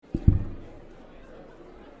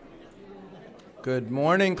Good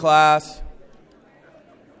morning, class.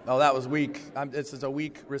 Oh, that was weak. This is a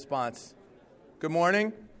weak response. Good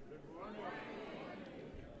morning.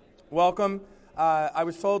 Welcome. I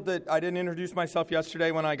was told that I didn't introduce myself yesterday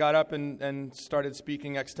when I got up and started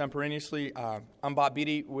speaking extemporaneously. I'm Bob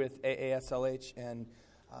Beatty with AASLH and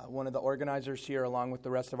one of the organizers here along with the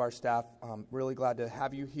rest of our staff. I'm really glad to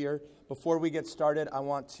have you here. Before we get started, I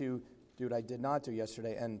want to do what I did not do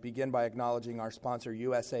yesterday and begin by acknowledging our sponsor,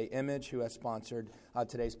 USA Image, who has sponsored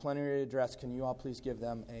today's plenary address. Can you all please give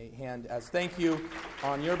them a hand as thank you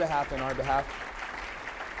on your behalf and our behalf?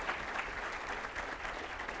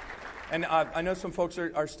 And I know some folks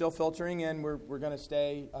are still filtering in. We're going to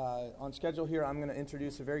stay on schedule here. I'm going to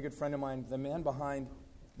introduce a very good friend of mine, the man behind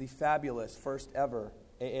the fabulous first ever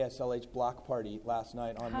AASLH block party last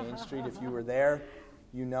night on Main Street. If you were there,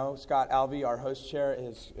 you know Scott Alvey, our host chair,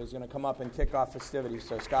 is going to come up and kick off festivities.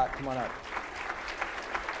 So Scott, come on up.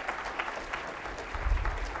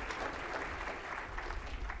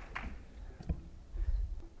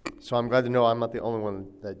 So I'm glad to know I'm not the only one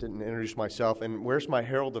that didn't introduce myself. And where's my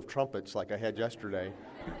herald of trumpets like I had yesterday?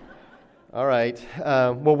 All right.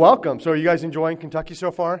 Well, welcome. So are you guys enjoying Kentucky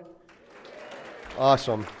so far?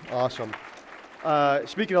 Awesome.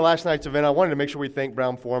 Speaking of last night's event, I wanted to make sure we thank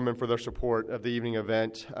Brown-Forman for their support of the evening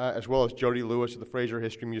event, as well as Jody Lewis of the Fraser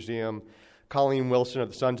History Museum, Colleen Wilson of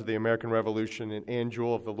the Sons of the American Revolution, and Ann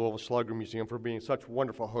Jewell of the Louisville Slugger Museum for being such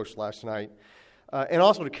wonderful hosts last night. And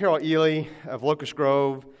also to Carol Ely of Locust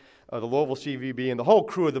Grove, the Louisville CVB, and the whole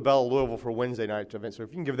crew of the Bell of Louisville for Wednesday night's event. So if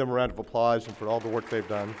you can give them a round of applause and for all the work they've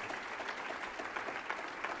done.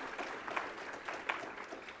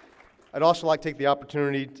 I'd also like to take the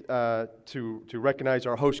opportunity to recognize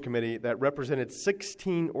our host committee that represented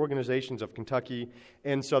 16 organizations of Kentucky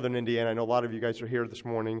and Southern Indiana. I know a lot of you guys are here this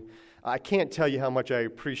morning. I can't tell you how much I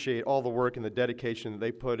appreciate all the work and the dedication that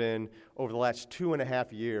they put in over the last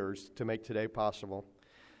 2.5 years to make today possible.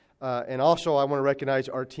 And also, I want to recognize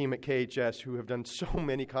our team at KHS who have done so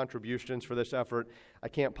many contributions for this effort. I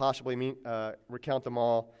can't possibly recount them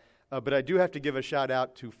all. But I do have to give a shout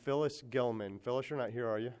out to Phyllis Gilman. Phyllis, you're not here,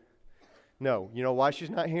 are you? No. You know why she's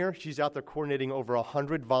not here? She's out there coordinating over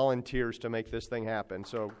 100 volunteers to make this thing happen.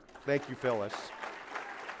 So thank you, Phyllis.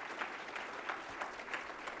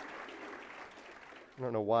 I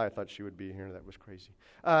don't know why I thought she would be here. That was crazy.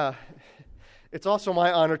 It's also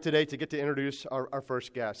my honor today to get to introduce our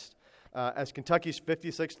first guest. As Kentucky's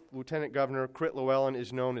 56th Lieutenant Governor, Crit Llewellyn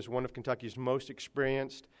is known as one of Kentucky's most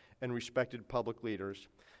experienced and respected public leaders.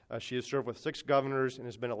 She has served with 6 governors and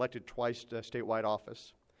has been elected twice to statewide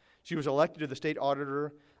office. She was elected to the State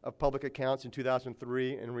Auditor of Public Accounts in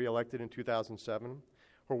 2003 and reelected in 2007.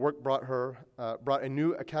 Her work brought a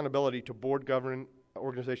new accountability to board governing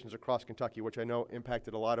organizations across Kentucky, which I know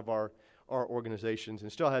impacted a lot of our organizations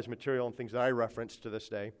and still has material and things that I reference to this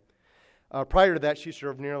day. Prior to that, she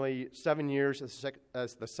served nearly 7 years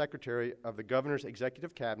as the Secretary of the Governor's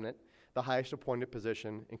Executive Cabinet, the highest appointed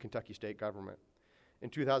position in Kentucky state government.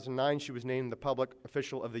 In 2009, she was named the Public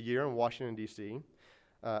Official of the Year in Washington, D.C.,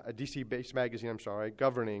 a D.C.-based magazine,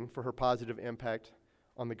 governing for her positive impact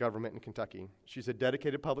on the government in Kentucky. She's a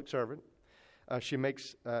dedicated public servant. She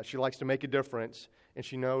likes to make a difference, and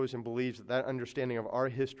she knows and believes that understanding of our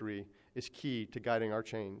history is key to guiding our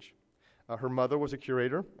change. Her mother was a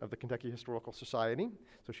curator of the Kentucky Historical Society,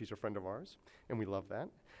 so she's a friend of ours, and we love that.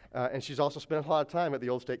 And she's also spent a lot of time at the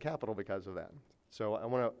old state capitol because of that. So I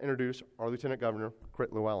want to introduce our Lieutenant Governor,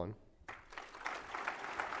 Crit Llewellyn.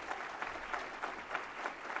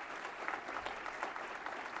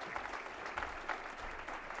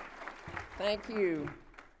 Thank you.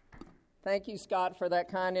 Thank you, Scott, for that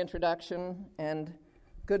kind introduction, and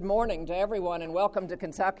good morning to everyone, and welcome to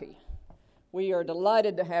Kentucky. We are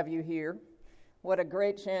delighted to have you here. What a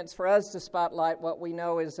great chance for us to spotlight what we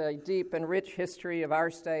know is a deep and rich history of our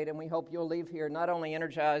state, and we hope you'll leave here not only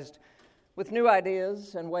energized with new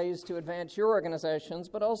ideas and ways to advance your organizations,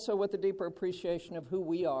 but also with a deeper appreciation of who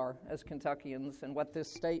we are as Kentuckians and what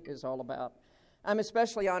this state is all about. I'm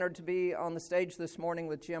especially honored to be on the stage this morning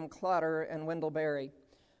with Jim Klotter and Wendell Berry.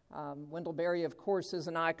 Wendell Berry, of course, is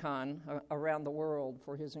an icon around the world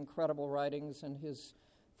for his incredible writings and his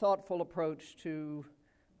thoughtful approach to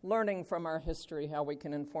learning from our history how we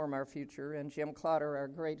can inform our future. And Jim Klotter, our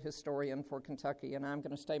great historian for Kentucky, and I'm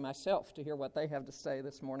going to stay myself to hear what they have to say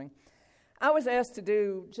this morning. I was asked to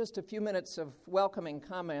do just a few minutes of welcoming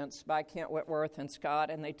comments by Kent Whitworth and Scott,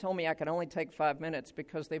 and they told me I could only take 5 minutes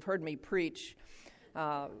because they've heard me preach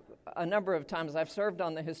a number of times. I've served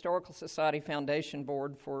on the Historical Society Foundation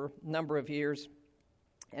Board for a number of years,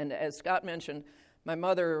 and as Scott mentioned, My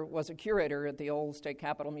mother was a curator at the old State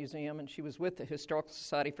Capitol Museum, and she was with the Historical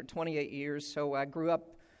Society for 28 years, so I grew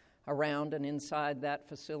up around and inside that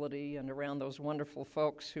facility and around those wonderful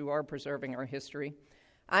folks who are preserving our history.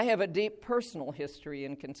 I have a deep personal history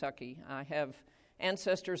in Kentucky. I have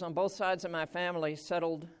ancestors on both sides of my family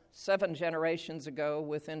settled 7 generations ago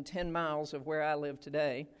within 10 miles of where I live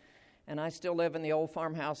today, and I still live in the old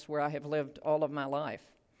farmhouse where I have lived all of my life.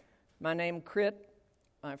 My name, Crit,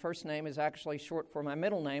 my first name is actually short for my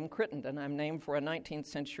middle name, Crittenden. I'm named for a 19th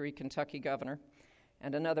century Kentucky governor,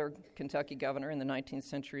 and another Kentucky governor in the 19th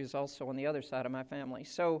century is also on the other side of my family.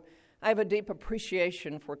 So I have a deep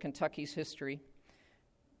appreciation for Kentucky's history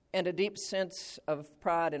and a deep sense of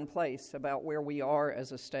pride and place about where we are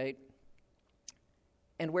as a state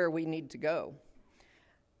and where we need to go.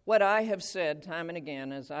 What I have said time and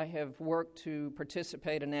again as I have worked to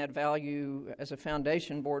participate and add value as a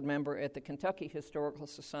foundation board member at the Kentucky Historical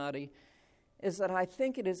Society is that I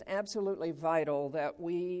think it is absolutely vital that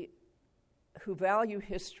we who value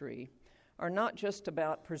history are not just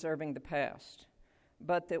about preserving the past,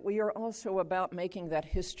 but that we are also about making that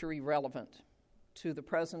history relevant to the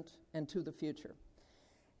present and to the future.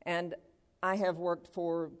 And I have worked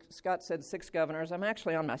for, Scott said 6 governors. I'm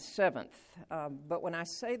actually on my 7th. But when I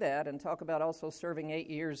say that and talk about also serving 8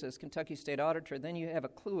 years as Kentucky State Auditor, then you have a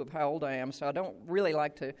clue of how old I am. So I don't really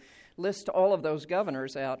like to list all of those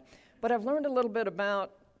governors out. But I've learned a little bit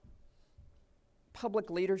about public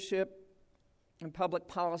leadership and public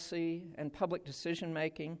policy and public decision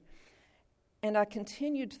making. And I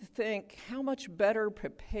continue to think, how much better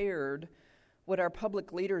prepared would our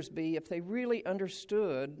public leaders be if they really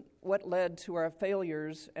understood what led to our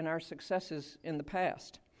failures and our successes in the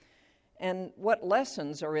past? And what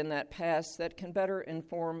lessons are in that past that can better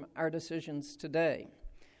inform our decisions today?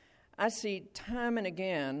 I see time and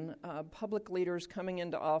again public leaders coming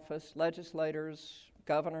into office, legislators,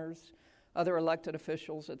 governors, other elected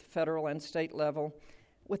officials at the federal and state level,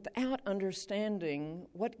 without understanding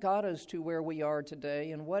what got us to where we are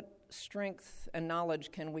today and what strength and knowledge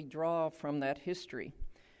can we draw from that history.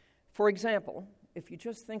 For example, if you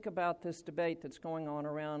just think about this debate that's going on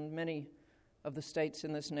around many of the states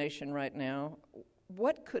in this nation right now,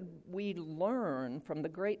 what could we learn from the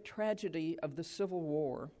great tragedy of the Civil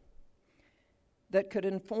War that could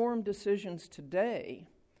inform decisions today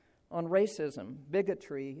on racism,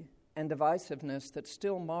 bigotry, and divisiveness that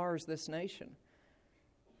still mars this nation?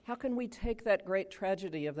 How can we take that great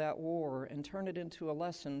tragedy of that war and turn it into a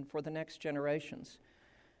lesson for the next generations?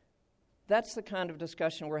 That's the kind of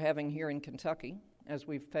discussion we're having here in Kentucky as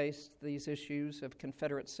we've faced these issues of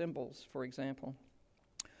Confederate symbols, for example.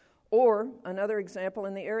 Or another example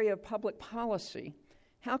in the area of public policy.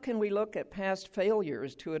 How can we look at past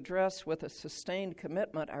failures to address with a sustained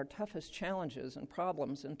commitment our toughest challenges and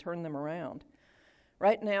problems and turn them around?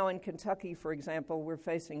 Right now in Kentucky, for example, we're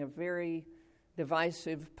facing a very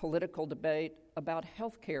divisive political debate about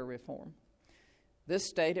health care reform. This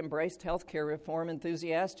state embraced health care reform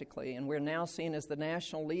enthusiastically, and we're now seen as the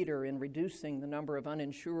national leader in reducing the number of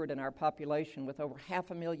uninsured in our population, with over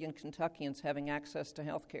 500,000 Kentuckians having access to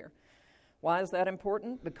health care. Why is that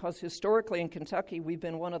important? Because historically in Kentucky, we've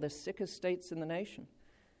been one of the sickest states in the nation.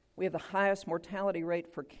 We have the highest mortality rate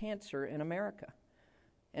for cancer in America.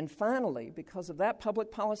 And finally, because of that public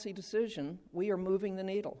policy decision, we are moving the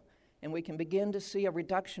needle. And we can begin to see a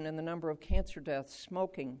reduction in the number of cancer deaths,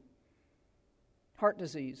 smoking, heart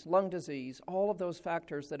disease, lung disease, all of those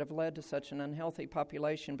factors that have led to such an unhealthy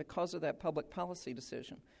population because of that public policy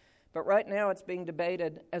decision. But right now it's being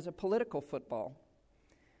debated as a political football.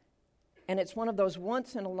 And it's one of those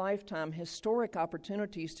once-in-a-lifetime historic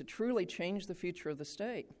opportunities to truly change the future of the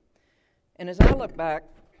state. And as I look back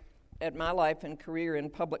at my life and career in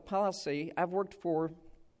public policy, I've worked for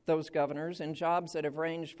those governors in jobs that have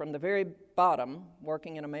ranged from the very bottom,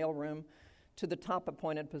 working in a mailroom, to the top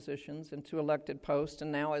appointed positions and to elected posts,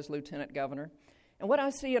 and now as lieutenant governor. And what I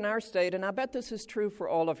see in our state, and I bet this is true for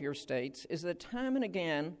all of your states, is that time and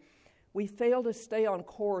again we fail to stay on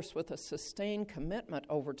course with a sustained commitment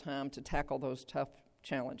over time to tackle those tough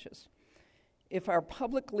challenges. If our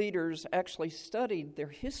public leaders actually studied their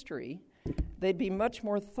history, they'd be much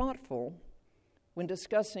more thoughtful when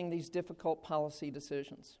discussing these difficult policy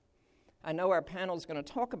decisions. I know our panel is going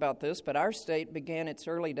to talk about this, but our state began its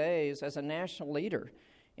early days as a national leader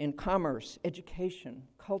in commerce, education,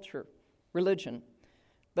 culture, religion.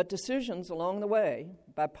 But decisions along the way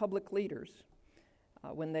by public leaders,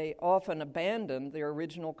 when they often abandoned their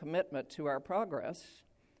original commitment to our progress,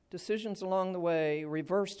 decisions along the way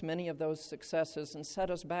reversed many of those successes and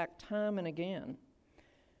set us back time and again.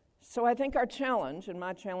 So I think our challenge, and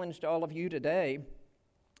my challenge to all of you today,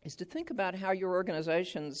 is to think about how your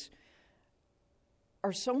organizations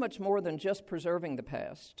are so much more than just preserving the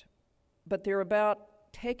past, but they're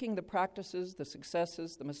about taking the practices, the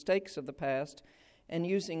successes, the mistakes of the past, and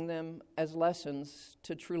using them as lessons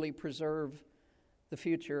to truly preserve the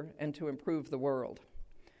future and to improve the world.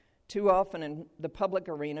 Too often in the public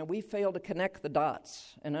arena, we fail to connect the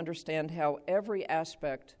dots and understand how every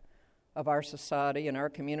aspect of our society and our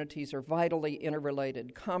communities are vitally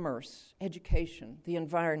interrelated. Commerce, education, the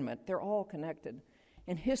environment, they're all connected.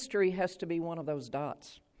 And history has to be one of those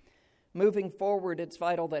dots. Moving forward, it's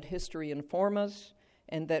vital that history inform us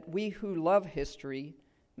and that we who love history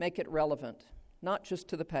make it relevant, not just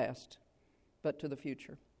to the past, but to the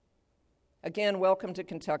future. Again, welcome to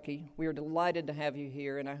Kentucky. We are delighted to have you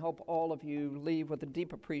here, and I hope all of you leave with a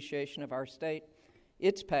deep appreciation of our state,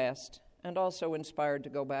 its past, and also inspired to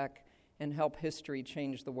go back and help history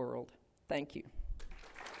change the world. Thank you.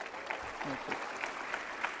 Thank you.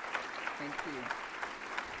 Thank you.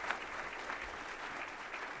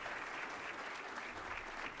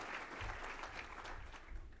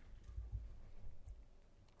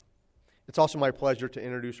 It's also my pleasure to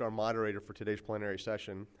introduce our moderator for today's plenary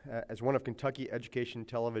session. As one of Kentucky Education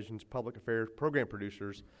Television's public affairs program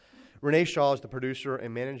producers, Renee Shaw is the producer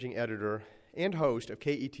and managing editor and host of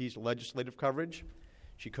KET's legislative coverage.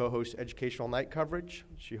 She co-hosts educational night coverage.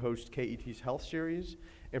 She hosts KET's health series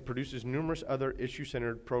and produces numerous other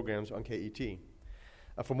issue-centered programs on KET.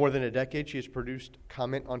 For more than a decade, she has produced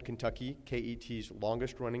Comment on Kentucky, KET's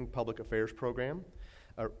longest-running public affairs program.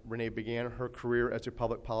 Renee began her career as a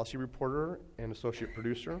public policy reporter and associate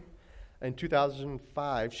producer. In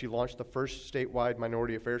 2005, she launched the first statewide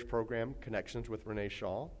minority affairs program, Connections with Renee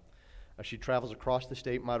Shaw. She travels across the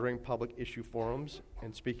state moderating public issue forums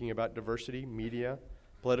and speaking about diversity, media,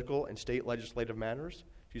 political, and state legislative matters.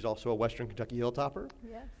 She's also a Western Kentucky Hilltopper.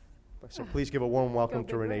 Yes. So please give a warm welcome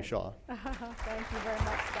to Renee Shaw. Thank you very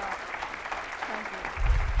much, Scott. Thank you.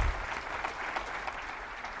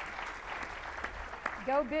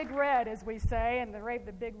 Go Big Red, as we say, and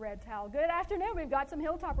the big red towel. Good afternoon. We've got some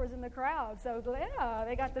Hilltoppers in the crowd. So, yeah,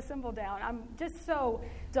 they got the symbol down. I'm just so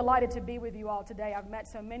delighted to be with you all today. I've met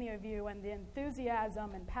so many of you, and the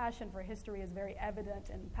enthusiasm and passion for history is very evident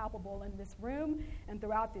and palpable in this room and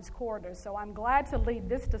throughout these corridors. So I'm glad to lead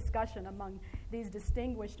this discussion among these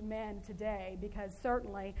distinguished men today, because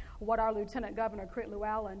certainly what our Lieutenant Governor Crit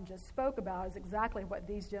Llewellyn just spoke about is exactly what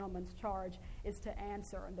these gentlemen's charge is to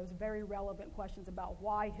answer, and those very relevant questions about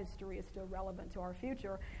why history is still relevant to our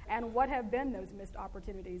future and what have been those missed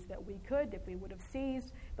opportunities that we could, if we would have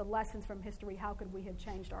seized the lessons from history, how could we have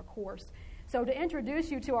changed our course? So to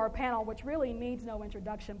introduce you to our panel, which really needs no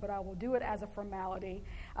introduction, but I will do it as a formality,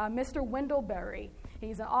 Mr. Wendell Berry.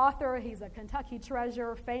 He's an author, he's a Kentucky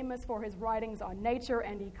treasure, famous for his writings on nature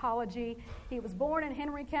and ecology. He was born in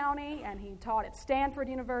Henry County, and he taught at Stanford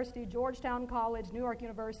University, Georgetown College, Newark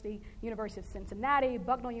University, University of Cincinnati,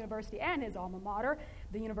 Bucknell University, and his alma mater,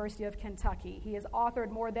 the University of Kentucky. He has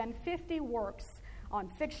authored more than 50 works on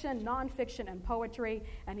fiction, nonfiction, and poetry,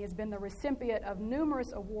 and he has been the recipient of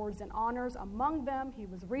numerous awards and honors. Among them, he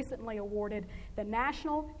was recently awarded the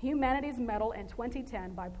National Humanities Medal in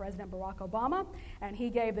 2010 by President Barack Obama, and he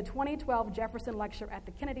gave the 2012 Jefferson Lecture at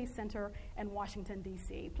the Kennedy Center in Washington,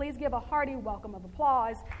 D.C. Please give a hearty welcome of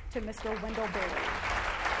applause to Mr. Wendell Berry.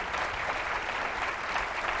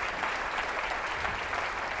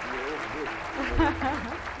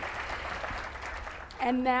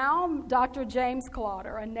 And now, Dr. James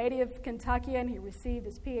Klotter, a native Kentuckian. He received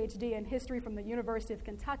his PhD in history from the University of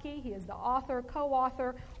Kentucky. He is the author,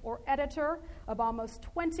 co-author, or editor of almost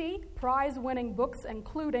 20 prize-winning books,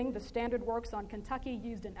 including the standard works on Kentucky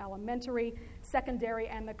used in elementary, secondary,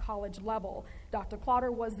 and the college level. Dr.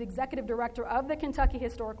 Klotter was the executive director of the Kentucky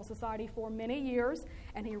Historical Society for many years,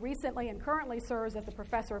 and he recently and currently serves as the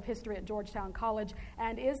professor of history at Georgetown College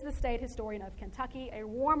and is the state historian of Kentucky. A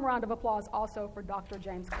warm round of applause also for Dr.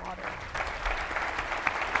 James Klotter.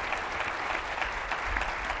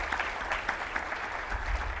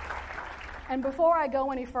 And before I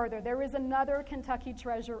go any further, there is another Kentucky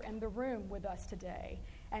treasure in the room with us today,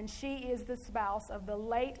 and she is the spouse of the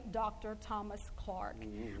late Dr. Thomas Clark.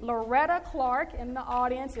 Loretta Clark in the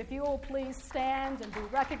audience, if you will please stand and be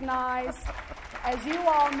recognized. As you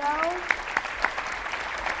all know,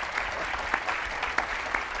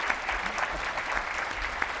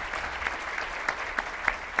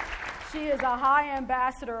 she is a high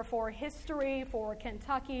ambassador for history for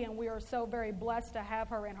Kentucky, and we are so very blessed to have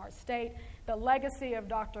her in our state. The legacy of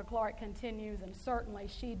Dr. Clark continues, and certainly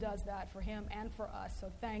she does that for him and for us.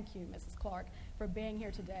 So thank you, Mrs. Clark, for being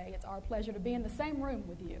here today. It's our pleasure to be in the same room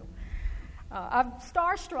with you. I'm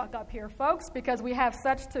starstruck up here, folks, because we have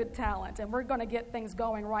such good talent, and we're going to get things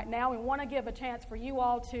going right now. We want to give a chance for you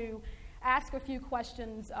all to ask a few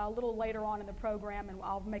questions a little later on in the program, and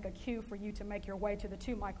I'll make a cue for you to make your way to the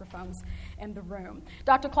 2 microphones in the room.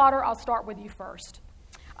 Dr. Klotter, I'll start with you first.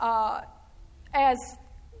 As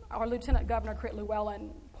our Lieutenant Governor Crit Llewellyn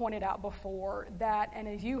pointed out before, that, and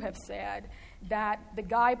as you have said, that the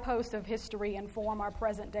guideposts of history inform our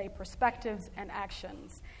present-day perspectives and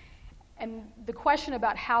actions. And the question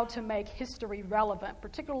about how to make history relevant,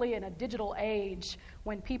 particularly in a digital age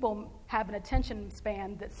when people have an attention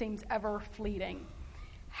span that seems ever fleeting.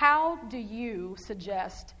 How do you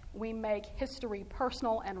suggest we make history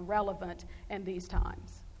personal and relevant in these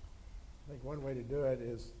times? I think one way to do it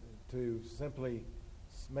is to simply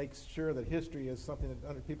make sure that history is something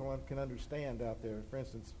that people can understand out there. For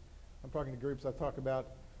instance, I'm talking to groups, I talk about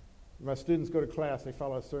my students go to class, they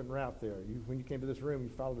follow a certain route there. When you came to this room, you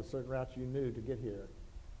followed a certain route you knew to get here.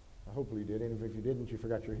 Hopefully you did, and if you didn't, you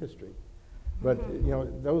forgot your history. But,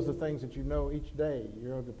 those are things that you know each day,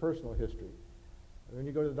 the personal history. When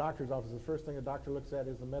you go to the doctor's office, the first thing the doctor looks at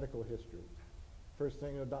is the medical history. First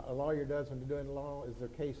thing a lawyer does when they're doing law is their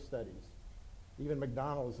case studies. Even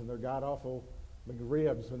McDonald's and their god-awful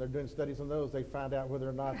McRibs, when they're doing studies on those, they find out whether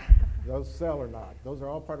or not those sell or not. Those are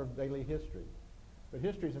all part of daily history. But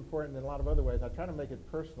history is important in a lot of other ways. I try to make it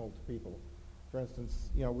personal to people. For instance,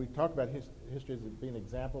 we talk about history as being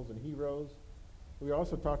examples and heroes. We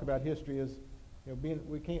also talk about history as,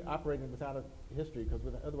 we can't operate without a history because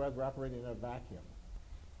otherwise we're operating in a vacuum.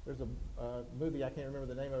 There's a movie, I can't remember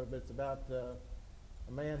the name of it, but it's about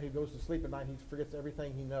a man who goes to sleep at night and he forgets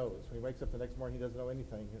everything he knows. When he wakes up the next morning, he doesn't know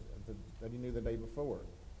anything that he knew the day before.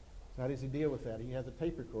 So how does he deal with that? He has a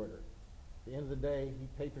tape recorder. At the end of the day, he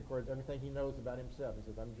tape records everything he knows about himself. He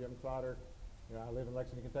says, I'm Jim Klotter. I live in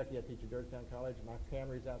Lexington, Kentucky. I teach at Georgetown College. My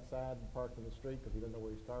Camry's outside and parked in the street because he doesn't know where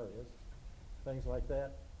his car is. Things like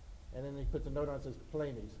that. And then he puts a note on it that says,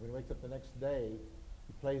 play me. So when he wakes up the next day,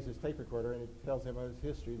 he plays his tape recorder and it tells him his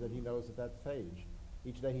history that he knows at that page.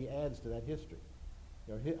 Each day he adds to that history.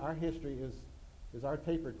 Our history is our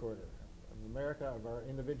tape recorder of America, of our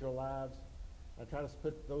individual lives. I try to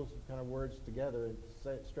put those kind of words together and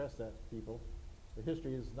stress that to people. The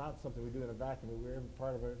history is not something we do in a vacuum. We're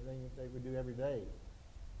part of everything that we do every day.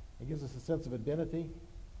 It gives us a sense of identity,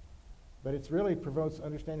 but it really promotes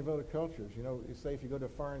understanding of other cultures. You say if you go to a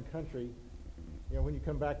foreign country, when you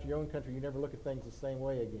come back to your own country, you never look at things the same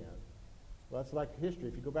way again. Well, that's like history.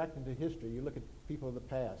 If you go back into history, you look at people of the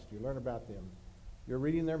past. You learn about them. You're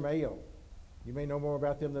reading their mail. You may know more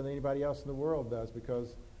about them than anybody else in the world does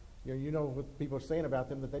because you know what people are saying about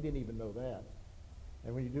them that they didn't even know that.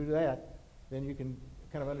 And when you do that, then you can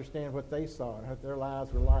kind of understand what they saw and what their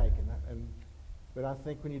lives were like. But I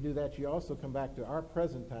think when you do that, you also come back to our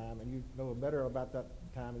present time and you know better about that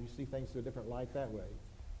time and you see things through a different light that way.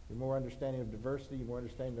 You're more understanding of diversity, more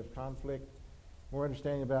understanding of conflict, more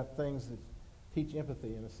understanding about things that teach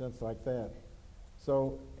empathy in a sense like that.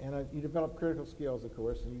 So, and you develop critical skills, of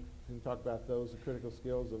course, and you can talk about those, the critical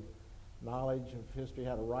skills of knowledge of history,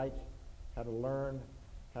 how to write, how to learn,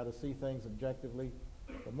 how to see things objectively.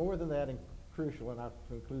 But more than that, and crucial, and I'll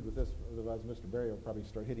conclude with this, otherwise Mr. Berry will probably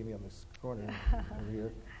start hitting me on this corner over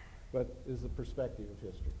here, but is the perspective of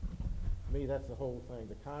history. To me, that's the whole thing,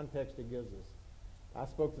 the context it gives us. I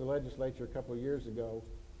spoke to the legislature a couple of years ago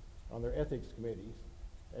on their ethics committees.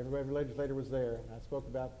 Every legislator was there, and I spoke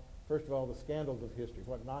about, first of all, the scandals of history,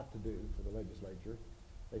 what not to do for the legislature.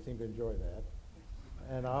 They seem to enjoy that.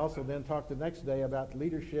 And I also then talked the next day about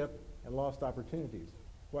leadership and lost opportunities,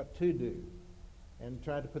 what to do, and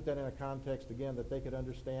tried to put that in a context, again, that they could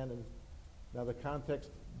understand. And now the context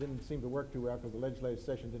didn't seem to work too well because the legislative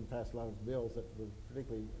session didn't pass a lot of bills that were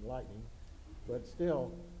particularly enlightening. But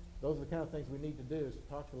still, those are the kind of things we need to do is to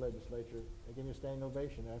talk to the legislature and give you a standing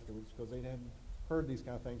ovation afterwards because they hadn't heard these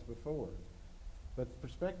kind of things before. But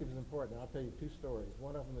perspective is important. I'll tell you 2 stories.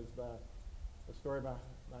 One of them is about a story about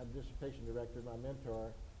my dissertation director, my mentor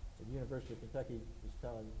at the University of Kentucky, was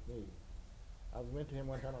telling me. I went to him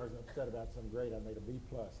one time. I was upset about some grade. I made a B+,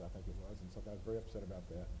 I think it was, and so I was very upset about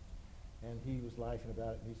that. And he was laughing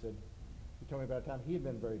about it. And he told me about a time he had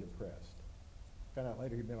been very depressed. Found out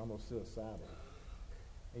later he'd been almost suicidal.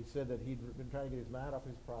 He said that he'd been trying to get his mind off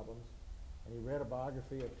his problems, and he read a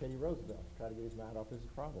biography of Teddy Roosevelt to try to get his mind off his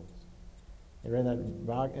problems. He read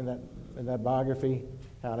in that biography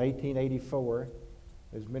how in 1884,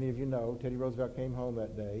 as many of you know, Teddy Roosevelt came home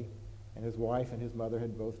that day, and his wife and his mother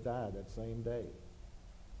had both died that same day.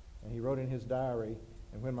 And he wrote in his diary,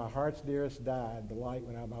 and when my heart's dearest died, the light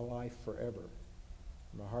went out of my life forever.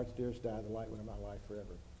 When my heart's dearest died, the light went out of my life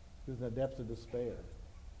forever. He was in the depths of despair.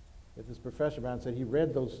 If this professor of mine said he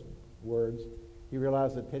read those words, he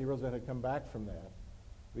realized that Teddy Roosevelt had come back from that,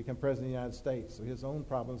 become president of the United States. So his own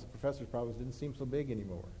problems, the professor's problems, didn't seem so big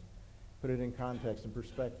anymore. Put it in context and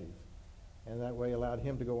perspective. And that way allowed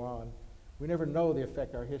him to go on. We never know the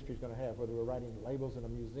effect our history is going to have, whether we're writing labels in a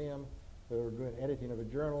museum, whether we're doing editing of a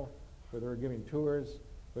journal, whether we're giving tours,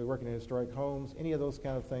 whether we're working in historic homes, any of those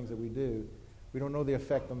kind of things that we do. We don't know the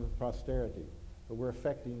effect on the posterity, but we're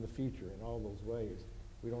affecting the future in all those ways.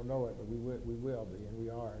 We don't know it, but we will be, and we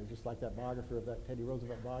are. And just like that biographer of that Teddy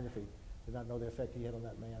Roosevelt biography did not know the effect he had on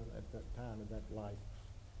that man at that time, in that life.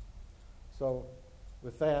 So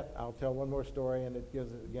with that, I'll tell one more story, and it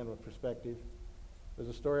gives it, again, a perspective. There's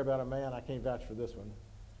a story about a man, I can't vouch for this one,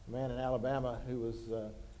 a man in Alabama who was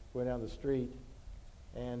going down the street,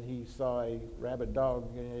 and he saw a rabid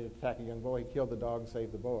dog getting ready to attack a young boy. He killed the dog and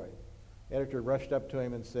saved the boy. The editor rushed up to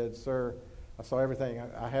him and said, "Sir, I saw everything.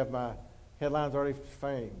 I have my headlines already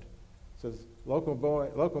framed." It says,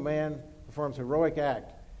 local man performs heroic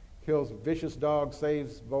act, kills vicious dog,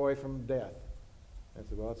 saves boy from death. I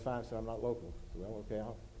said, "Well, that's fine." I said, "I'm not local." I said, "Well, okay,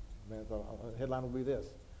 the headline will be this: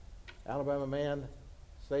 Alabama man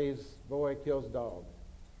saves boy, kills dog."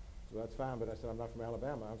 "Well, that's fine," but I said, "I'm not from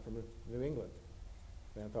Alabama. I'm from New England."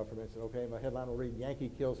 The man thought for a minute and said, "Okay, my headline will read, Yankee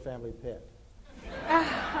kills family pet."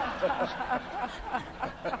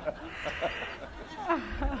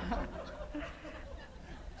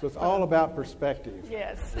 So it's all about perspective.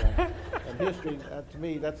 Yes. Yeah. And history, to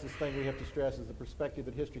me, that's the thing we have to stress, is the perspective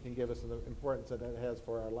that history can give us and the importance that it has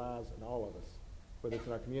for our lives and all of us, whether it's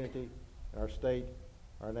in our community, in our state,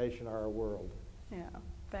 our nation, or our world. Yeah.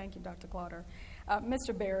 Thank you, Dr. Klotter.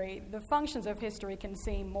 Mr. Berry, the functions of history can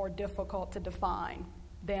seem more difficult to define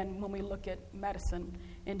than when we look at medicine,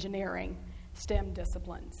 engineering, STEM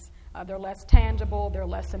disciplines. They're less tangible, they're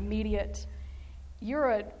less immediate.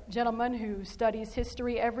 You're a gentleman who studies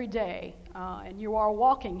history every day, and you are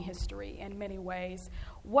walking history in many ways.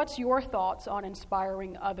 What's your thoughts on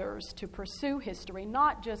inspiring others to pursue history,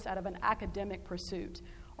 not just out of an academic pursuit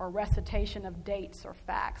or recitation of dates or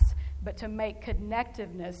facts, but to make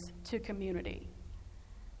connectiveness to community?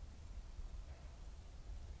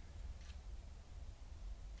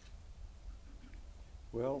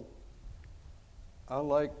 Well, I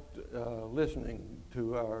liked listening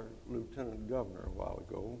to our Lieutenant Governor a while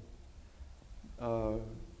ago.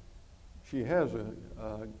 She has a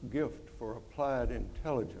gift for applied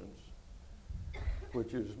intelligence,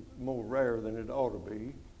 which is more rare than it ought to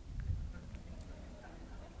be.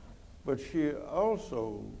 But she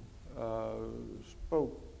also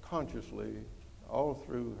spoke consciously all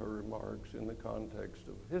through her remarks in the context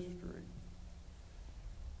of history.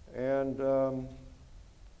 And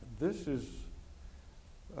this is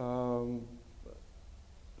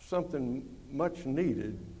something much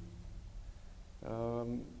needed,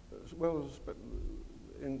 well,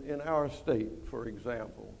 in our state, for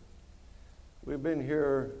example. We've been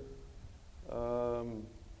here, about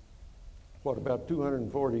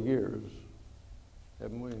 240 years,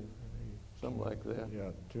 haven't we? Something like that.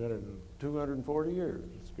 Yeah, 240 years.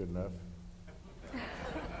 That's good enough.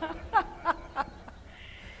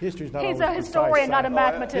 History's not He's always a historian, precise not a science.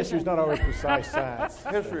 mathematician. History's not always precise science.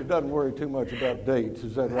 History doesn't worry too much about dates,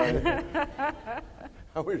 is that right?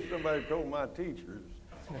 I wish somebody told my teachers.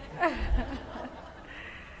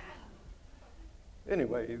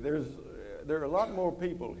 Anyway, there are a lot more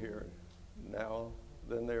people here now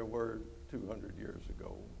than there were 200 years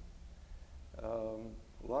ago. A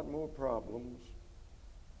lot more problems,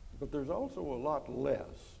 but there's also a lot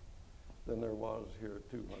less than there was here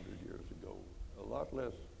 200 years ago. A lot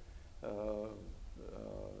less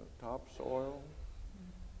topsoil,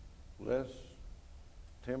 less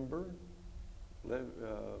timber,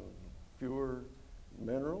 fewer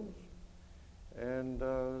minerals, and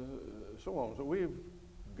so on. So we've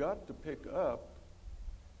got to pick up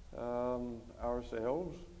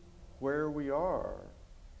ourselves where we are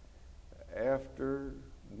after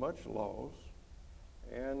much loss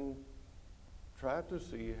and try to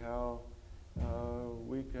see how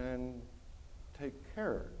we can take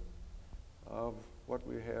care of what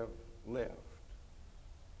we have left.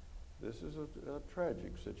 This is a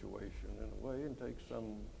tragic situation in a way, and takes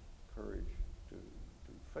some courage to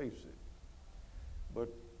face it. But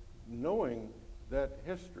knowing that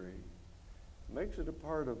history makes it a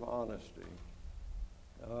part of honesty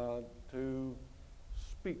to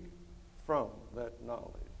speak from that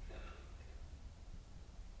knowledge.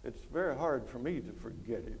 It's very hard for me to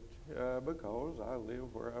forget it because I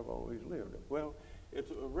live where I've always lived. Well,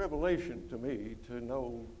 it's a revelation to me to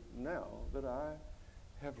know now that I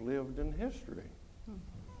have lived in history.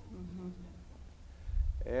 Mm-hmm.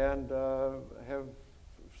 And have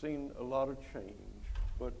seen a lot of change,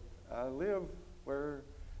 but I live where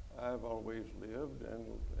I've always lived, and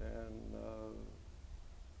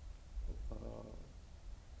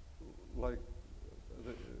like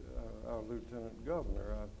our lieutenant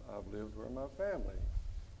governor, I've lived where my family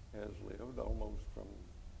has lived almost from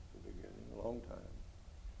the beginning, a long time.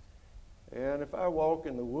 And if I walk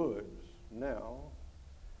in the woods now,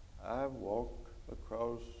 I walk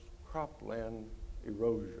across cropland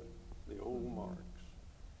erosion, the old marks.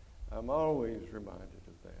 I'm always reminded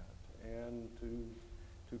of that. And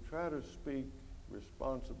to try to speak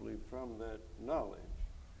responsibly from that knowledge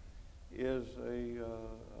is a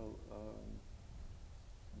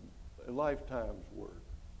lifetime's work.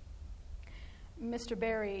 Mr.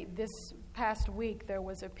 Berry, this past week there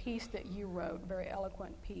was a piece that you wrote, a very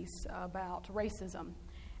eloquent piece about racism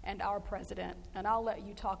and our president, and I'll let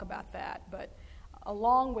you talk about that. But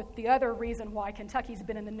along with the other reason why Kentucky's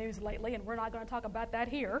been in the news lately, and we're not going to talk about that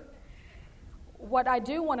here, what I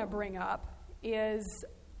do want to bring up is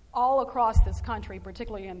all across this country,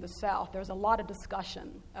 particularly in the South, there's a lot of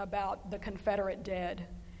discussion about the Confederate dead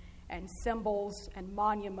and symbols and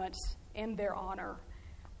monuments in their honor.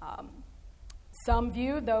 Some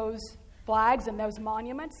view those flags and those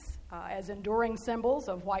monuments as enduring symbols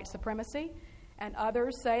of white supremacy, and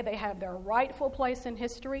others say they have their rightful place in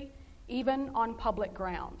history, even on public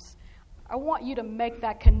grounds. I want you to make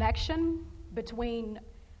that connection between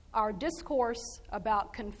our discourse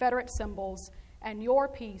about Confederate symbols and your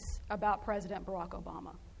piece about President Barack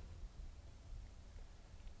Obama.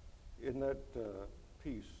 In that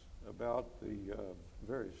piece about the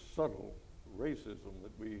very subtle racism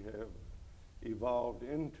that we have evolved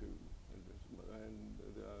into,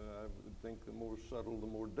 and I would think the more subtle, the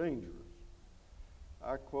more dangerous,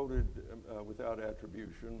 I quoted, without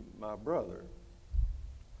attribution, my brother.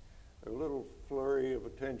 A little flurry of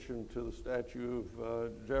attention to the statue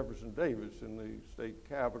of Jefferson Davis in the state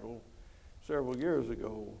capitol several years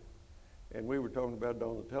ago, and we were talking about it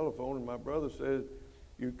on the telephone, and my brother said,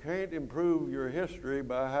 "You can't improve your history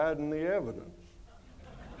by hiding the evidence."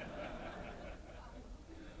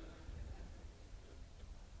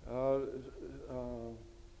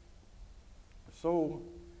 So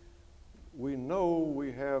we know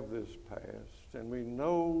we have this past, and we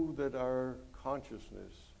know that our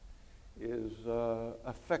consciousness is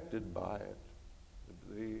affected by it.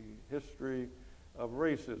 The history of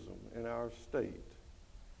racism in our state.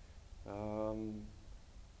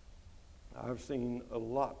 I've seen a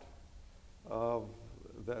lot of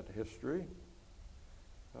that history.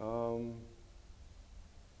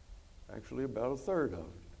 Actually, about a third of it.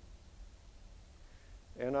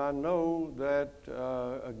 And I know that,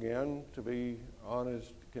 again, to be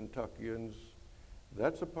honest Kentuckians,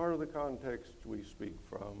 that's a part of the context we speak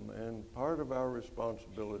from and part of our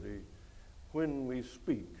responsibility when we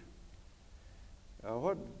speak.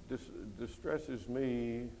 What distresses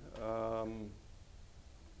me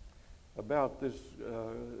about this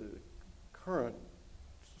current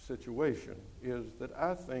situation is that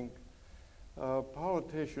I think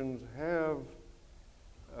politicians have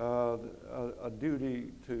a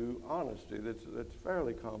duty to honesty that's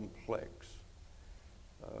fairly complex.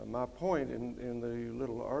 My point in the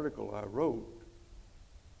little article I wrote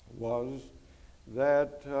was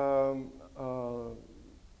that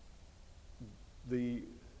the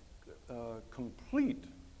complete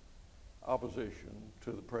opposition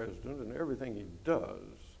to the president and everything he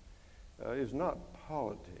does is not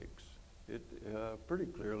politics. It pretty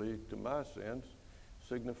clearly, to my sense,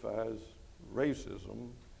 signifies racism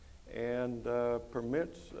and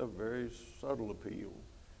permits a very subtle appeal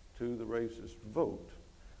to the racist vote.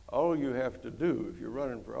 All you have to do if you're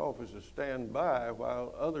running for office is stand by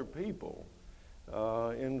while other people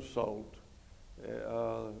insult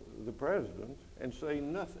the president and say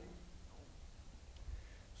nothing.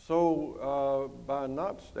 So by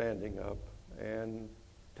not standing up and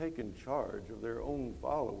taking charge of their own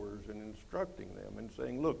followers and instructing them and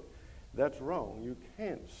saying, look, that's wrong. You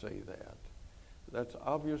can't say that. That's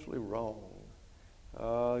obviously wrong.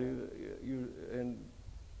 And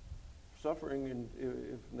suffering,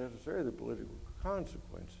 if necessary, the political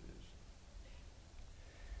consequences.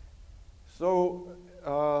 So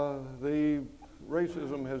the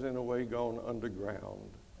racism has, in a way, gone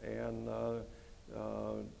underground. And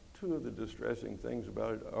two of the distressing things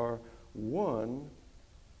about it are, one,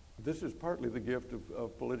 this is partly the gift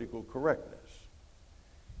of political correctness.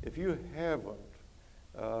 If you haven't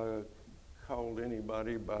called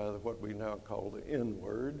anybody by what we now call the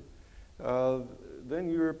N-word, then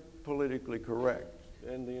you're politically correct,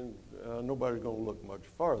 and then nobody's going to look much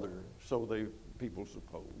farther, so people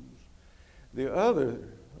suppose. The other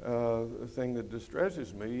thing that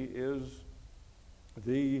distresses me is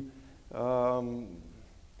the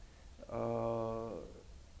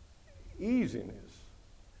easiness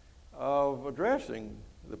of addressing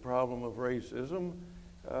the problem of racism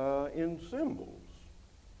in symbols.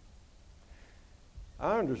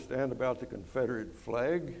 I understand about the Confederate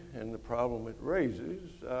flag and the problem it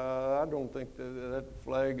raises. I don't think that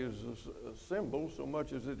flag is a symbol so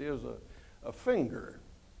much as it is a finger.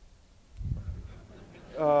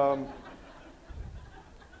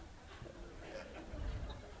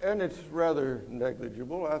 And it's rather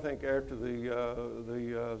negligible. I think after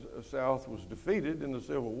the South was defeated in the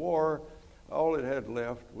Civil War, all it had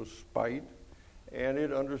left was spite, and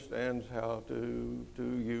it understands how to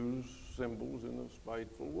use symbols in a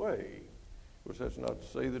spiteful way. Of course, that's not to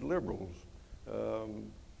say that liberals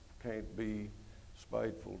can't be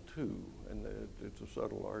spiteful too, and it's a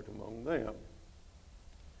subtle art among them.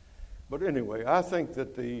 But anyway, I think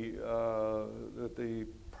that the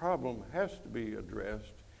problem has to be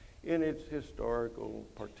addressed in its historical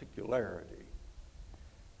particularity.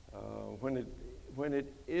 When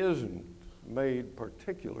it isn't made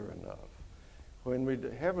particular enough, when we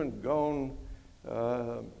haven't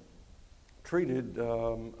treated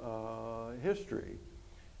history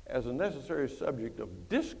as a necessary subject of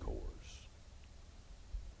discourse,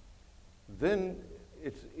 then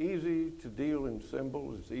it's easy to deal in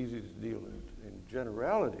symbols, it's easy to deal in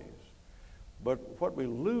generalities, but what we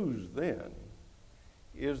lose then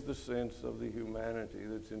is the sense of the humanity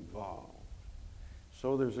that's involved.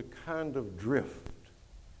 So there's a kind of drift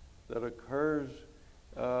that occurs.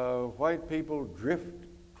 White people drift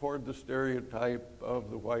toward the stereotype of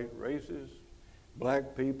the white races.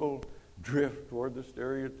 Black people drift toward the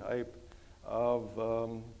stereotype of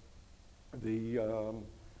the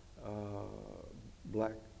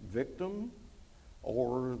black victim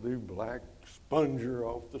or the black sponger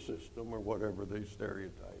off the system or whatever the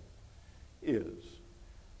stereotype is.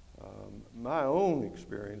 My own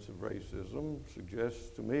experience of racism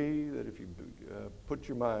suggests to me that if you put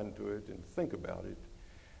your mind to it and think about it,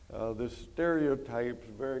 the stereotypes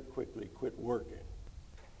very quickly quit working.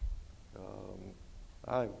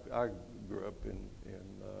 I grew up in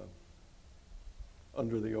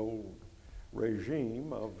under the old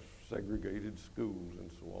regime of segregated schools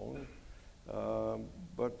and so on,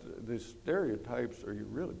 but the stereotypes are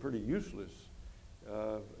really pretty useless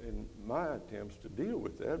in my attempts to deal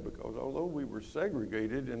with that, because although we were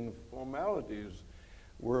segregated and the formalities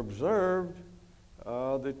were observed,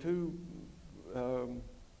 the two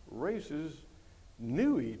races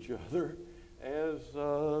knew each other as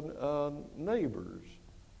neighbors,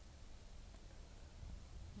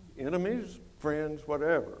 enemies, friends,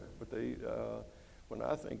 whatever. But when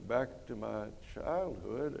I think back to my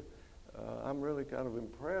childhood, I'm really kind of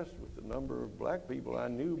impressed with the number of black people I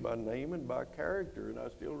knew by name and by character, and I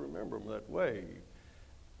still remember them that way.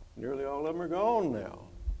 Nearly all of them are gone now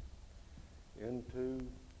into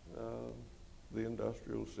the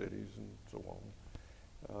industrial cities and so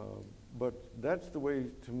on. But that's the way,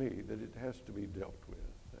 to me, that it has to be dealt with,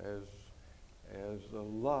 as a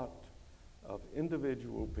lot of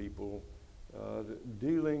individual people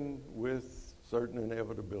dealing with certain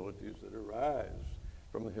inevitabilities that arise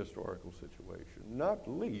from the historical situation, not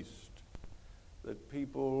least that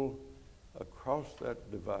people across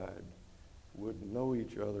that divide would know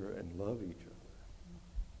each other and love each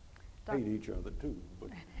other. Hate each other too, but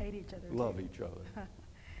hate each other love too. each other.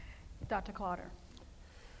 Dr. Klotter.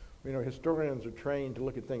 You know, historians are trained to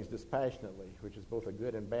look at things dispassionately, which is both a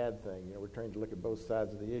good and bad thing. You know, we're trained to look at both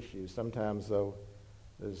sides of the issue. Sometimes, though,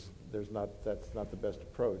 that's not the best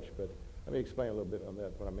approach. But let me explain a little bit on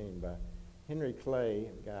that, what I mean by Henry Clay,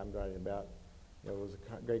 the guy I'm writing about, was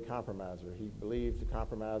a great compromiser. He believed the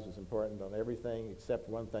compromise was important on everything except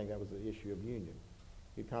one thing, that was the issue of union.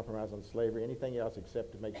 He'd compromise on slavery, anything else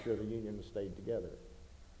except to make sure the union was stayed together.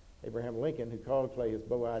 Abraham Lincoln, who called Clay his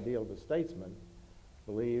beau ideal of a statesman,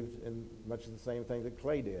 believed in much of the same thing that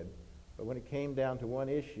Clay did. But when it came down to one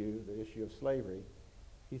issue, the issue of slavery,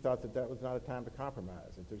 he thought that was not a time to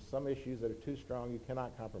compromise. If there's some issues that are too strong, you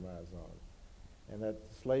cannot compromise on. And that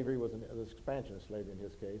slavery the expansion of slavery in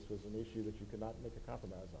his case was an issue that you could not make a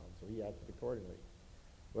compromise on. So he acted accordingly.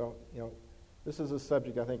 Well, this is a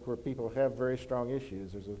subject, I think, where people have very strong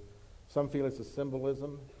issues. Some feel it's a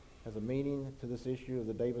symbolism, has a meaning to this issue of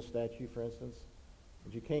the Davis statue, for instance,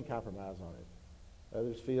 but you can't compromise on it.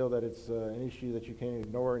 Others feel that it's an issue that you can't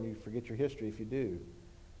ignore and you forget your history if you do,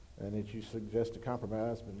 and that you suggest a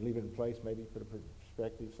compromise but leave it in place, maybe put a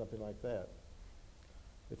perspective, something like that.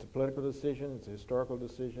 It's a political decision, it's a historical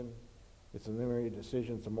decision, it's a memory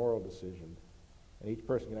decision, it's a moral decision. and each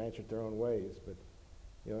person can answer it their own ways. But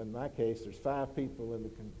in my case, there's 5 people in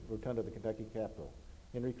the rotunda of the Kentucky Capitol: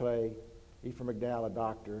 Henry Clay, Ephraim McDowell, a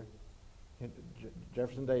doctor,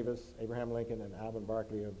 Jefferson Davis, Abraham Lincoln, and Alvin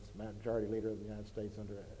Barkley, a majority leader of the United States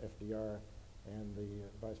under FDR, and the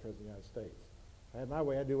Vice President of the United States. If I had my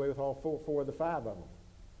way, I'd do away with all four of the 5 of them,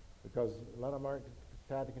 because a lot of them aren't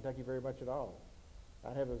tied to Kentucky very much at all.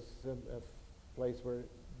 I'd have a place where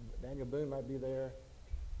Daniel Boone might be there,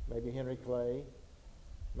 maybe Henry Clay,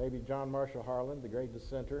 maybe John Marshall Harlan, the great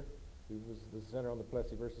dissenter, who was the dissenter on the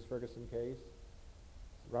Plessy versus Ferguson case.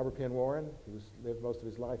 Robert Penn Warren, who lived most of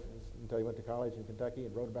his life until he went to college in Kentucky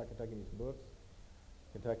and wrote about Kentucky in his books,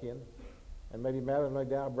 Kentuckian. And maybe Madeline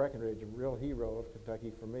McDowell Breckinridge, a real hero of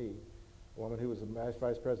Kentucky for me, a woman who was the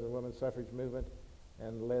vice president of the women's suffrage movement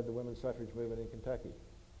and led the women's suffrage movement in Kentucky.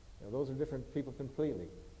 Those are different people completely.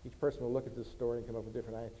 Each person will look at this story and come up with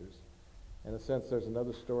different answers. In a sense, there's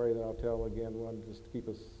another story that I'll tell again, one just to keep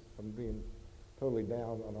us from being totally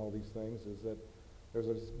down on all these things, is that there's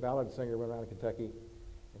this ballad singer who went around in Kentucky,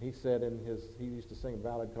 and he said he used to sing a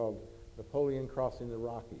ballad called Napoleon Crossing the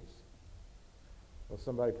Rockies. Well,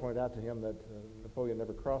 somebody pointed out to him that Napoleon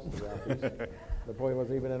never crossed the Rockies. Napoleon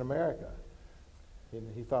wasn't even in America. And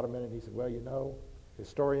he thought a minute, and he said, well,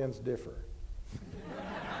 historians differ.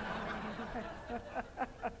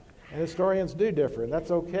 And historians do differ, and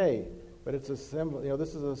that's okay. But it's a symbol.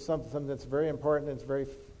 This is something that's very important, and it's very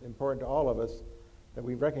important to all of us, that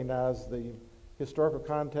we recognize the historical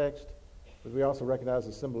context, but we also recognize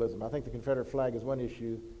the symbolism. I think the Confederate flag is one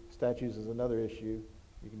issue, statues is another issue.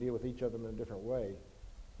 You can deal with each of them in a different way.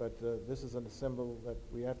 But this is a symbol that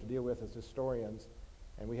we have to deal with as historians,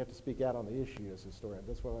 and we have to speak out on the issue as historians.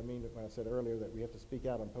 That's what I mean when I said earlier that we have to speak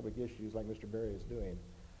out on public issues like Mr. Berry is doing.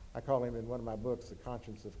 I call him in one of my books the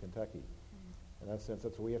conscience of Kentucky. In that sense,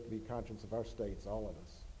 that's what we have to be, conscious of our states, all of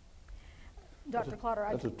us. Dr. Klotter,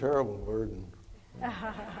 that's a terrible burden.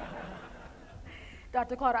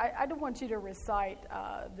 Dr. Klotter, I do want you to recite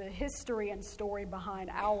the history and story behind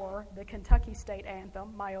the Kentucky state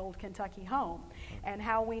anthem, My Old Kentucky Home, and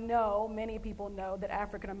how we know, many people know, that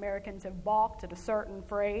African Americans have balked at a certain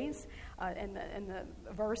phrase in the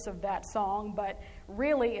verse of that song, but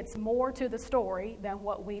really it's more to the story than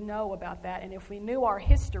what we know about that, and if we knew our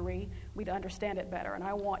history, we'd understand it better, and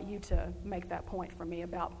I want you to make that point for me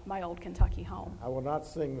about My Old Kentucky Home. I will not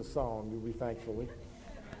sing the song, you'll be thankfully.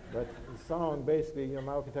 But the song, basically,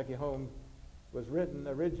 My Old Kentucky Home, was written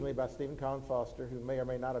originally by Stephen Collin Foster, who may or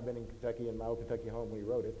may not have been in Kentucky in My Old Kentucky Home when he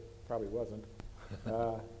wrote it. Probably wasn't.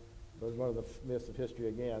 It was one of the myths of history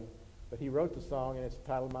again. But he wrote the song, and it's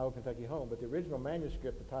titled My Old Kentucky Home. But the original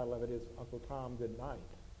manuscript, the title of it is Uncle Tom Good Night.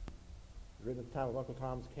 It's written at the time of Uncle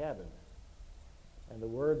Tom's Cabin. And the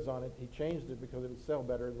words on it, he changed it because it would sell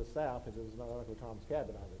better in the South if it was not Uncle Tom's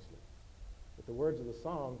Cabin, obviously. But the words of the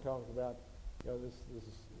song talk about,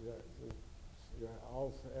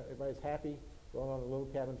 everybody's happy, going on the little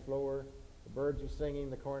cabin floor. The birds are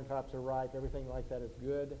singing, the corn tops are ripe, everything like that is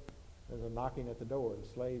good. There's a knocking at the door. The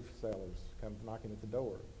slave sellers come knocking at the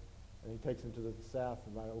door. And he takes them to the south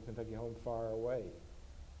of My Old Kentucky Home far away.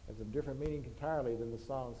 It's a different meaning entirely than the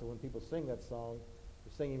song. So when people sing that song,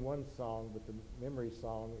 they're singing one song, but the memory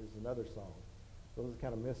song is another song. Those are the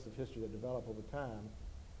kind of myths of history that develop over time.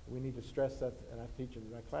 We need to stress that, and I teach it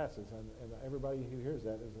in my classes, and everybody who hears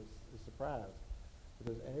that is surprised.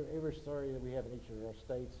 Because every story that we have in each of our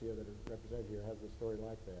states here that is represented here has a story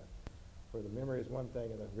like that, where the memory is one thing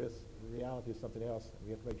and the reality is something else. And we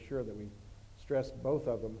have to make sure that we stress both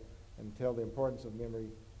of them and tell the importance of memory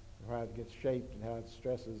and how it gets shaped and how it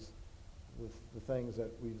stresses with the things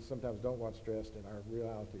that we sometimes don't want stressed in our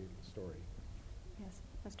reality story. Yes,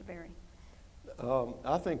 Mr. Berry.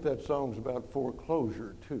 I think that song's about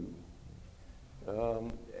foreclosure, too.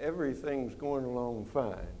 Everything's going along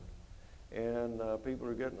fine, and people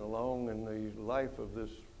are getting along, and the life of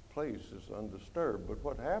this place is undisturbed. But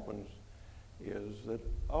what happens is that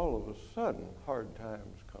all of a sudden, hard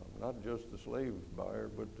times come. Not just the slave buyer,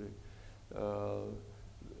 but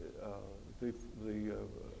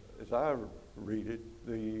as I read it,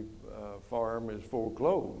 the farm is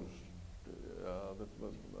foreclosed.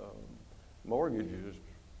 Mortgages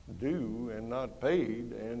due and not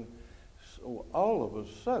paid, and so all of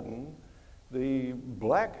a sudden the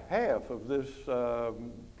black half of this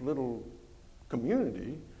little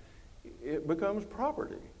community, it becomes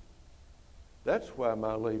property. That's why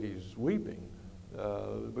my lady's weeping,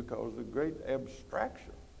 because the great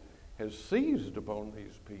abstraction has seized upon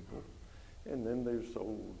these people, and then they're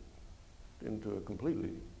sold into a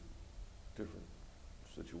completely different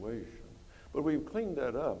situation. But we've cleaned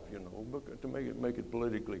that up, to make it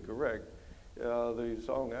politically correct. the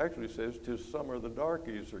song actually says, "'Tis summer, the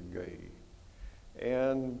darkies are gay."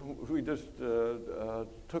 And we just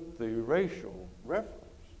took the racial reference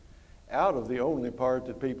out of the only part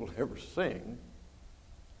that people ever sing,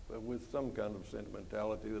 but with some kind of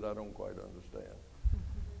sentimentality that I don't quite understand.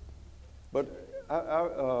 But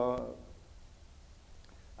I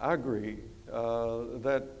agree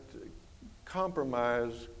that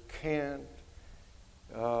compromise can't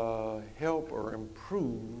help or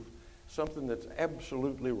improve something that's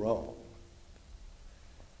absolutely wrong.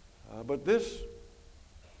 But this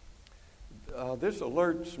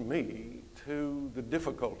alerts me to the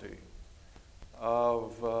difficulty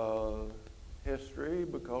of history,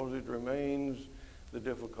 because it remains the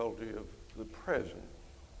difficulty of the present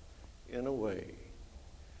in a way.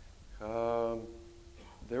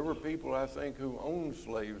 There were people, I think, who owned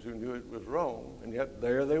slaves who knew it was wrong, and yet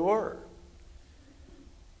there they were.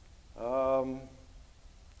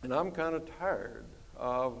 And I'm kind of tired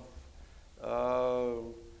of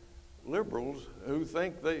liberals who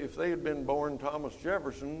think that if they had been born Thomas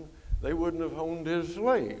Jefferson, they wouldn't have owned his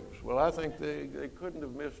slaves. Well, I think they couldn't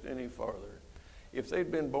have missed any farther. If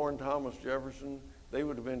they'd been born Thomas Jefferson, they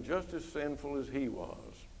would have been just as sinful as he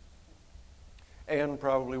was, and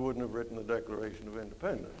probably wouldn't have written the Declaration of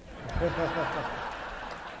Independence.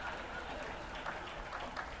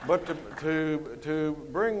 But to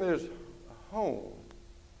bring this home,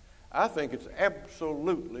 I think it's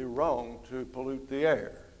absolutely wrong to pollute the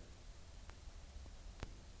air.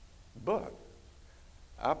 But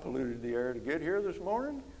I polluted the air to get here this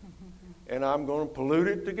morning, and I'm going to pollute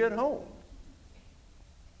it to get home.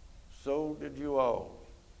 So did you all.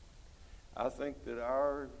 I think that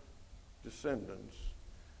our descendants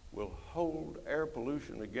will hold air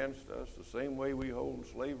pollution against us the same way we hold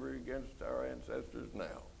slavery against our ancestors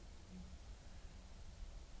now.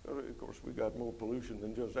 Of course, we got more pollution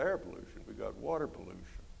than just air pollution. We got water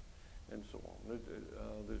pollution, and so on.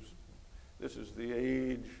 This is the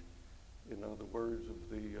age, in other words, of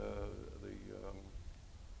the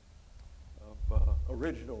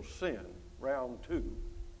original sin, round 2.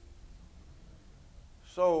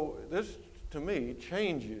 So this, to me,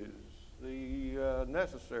 changes the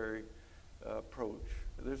necessary approach.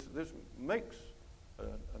 This makes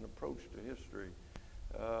an approach to history.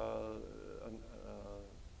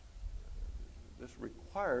 This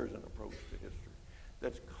requires an approach to history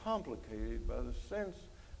that's complicated by the sense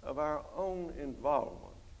of our own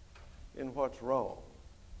involvement in what's wrong.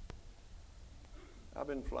 I've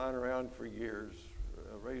been flying around for years,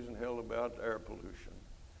 raising hell about air pollution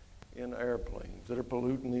in airplanes that are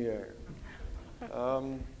polluting the air.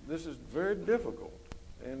 This is very difficult,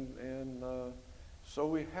 and so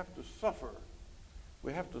we have to suffer.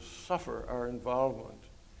 We have to suffer our involvement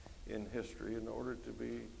in history in order to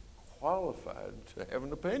be qualified to have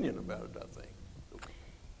an opinion about it, I think.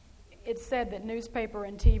 It's said that newspaper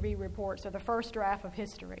and TV reports are the first draft of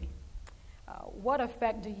history. What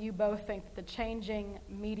effect do you both think that the changing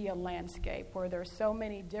media landscape, where there's so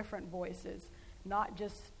many different voices, not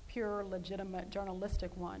just pure, legitimate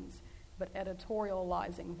journalistic ones, but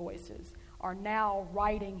editorializing voices, are now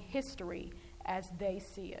writing history as they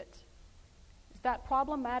see it? Is that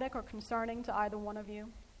problematic or concerning to either one of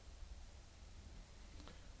you?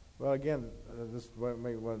 Well, again, this will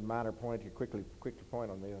make one minor point, quick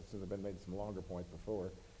point on me, since I've been made some longer points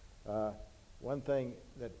before. One thing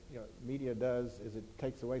that media does is it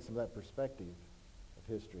takes away some of that perspective of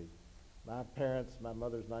history. My parents, my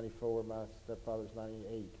mother's 94, my stepfather's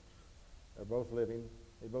 98, are both living.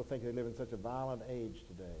 They both think they live in such a violent age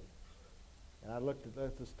today. And I looked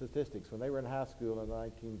at the statistics. When they were in high school in the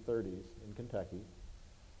 1930s in Kentucky,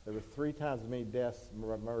 there were 3 times as many deaths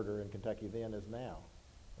of murder in Kentucky then as now,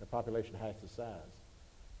 in a population half the size.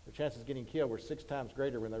 The chances of getting killed were 6 times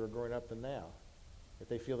greater when they were growing up than now, if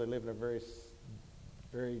they feel they live in a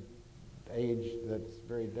very age that's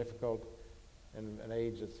very difficult and an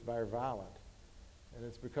age that's very violent. And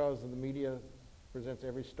it's because the media presents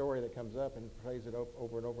every story that comes up and plays it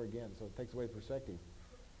over and over again, so it takes away the perspective.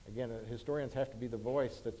 Again, historians have to be the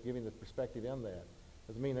voice that's giving the perspective in that. It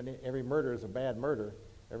doesn't mean that every murder is a bad murder.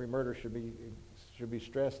 Every murder should be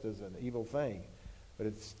stressed as an evil thing. But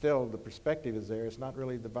it's still, the perspective is there. It's not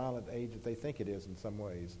really the violent age that they think it is in some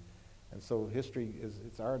ways. And so history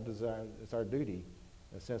it's our desire, it's our duty,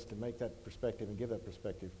 in a sense, to make that perspective and give that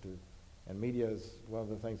perspective to, and media is one of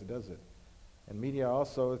the things that does it. And media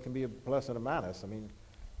also, it can be a plus and a minus. I mean,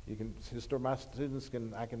 my students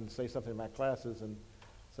I can say something in my classes and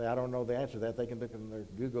say, I don't know the answer to that. They can look and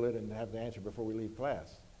Google it and have the answer before we leave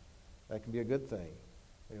class. That can be a good thing.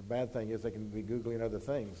 The bad thing is they can be Googling other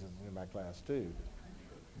things in my class too.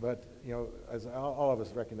 But, as all of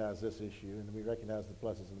us recognize this issue, and we recognize the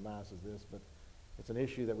pluses and the minuses of this, but it's an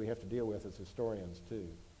issue that we have to deal with as historians, too.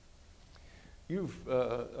 You've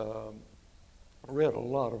read a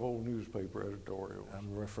lot of old newspaper editorials.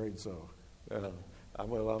 I'm afraid so.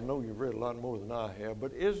 Well, I know you've read a lot more than I have,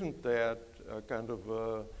 but isn't that kind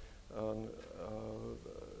of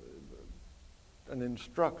an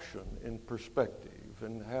instruction in perspective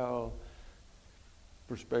and how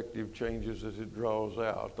perspective changes as it draws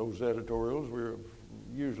out? Those editorials were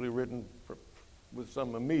usually written with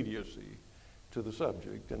some immediacy to the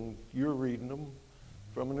subject, and you're reading them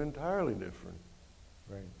from an entirely different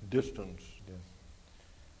distance.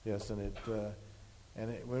 Yes, and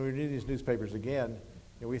when we read these newspapers again,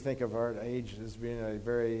 we think of our age as being a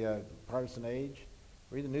very partisan age.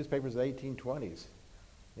 Read the newspapers of the 1820s.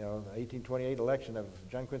 The 1828 election of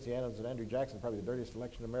John Quincy Adams and Andrew Jackson, probably the dirtiest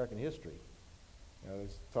election in American history.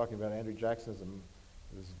 It's talking about Andrew Jackson as a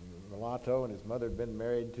mulatto, and his mother had been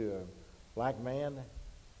married to a black man,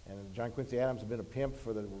 and John Quincy Adams had been a pimp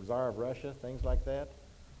for the Tsar of Russia, things like that.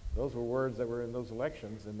 Those were words that were in those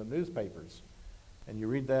elections in the newspapers. And you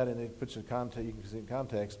read that, and it puts in context, you can see in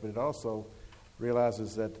context, but it also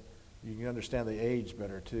realizes that you can understand the age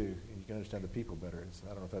better, too, and you can understand the people better. I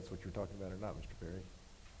don't know if that's what you're talking about or not, Mr. Perry.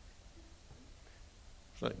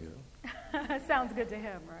 Thank you. Sounds good to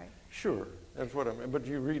him, right? Sure, that's what I mean. But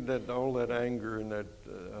you read all that anger and that,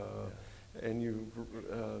 and you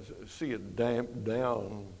see it damped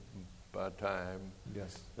down by time.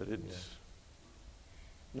 Yes. That it's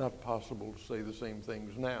not possible to say the same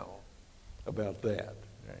things now about that.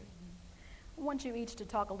 Right. I want you each to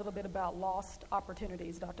talk a little bit about lost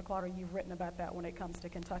opportunities. Dr. Klotter, you've written about that when it comes to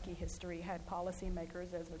Kentucky history. Had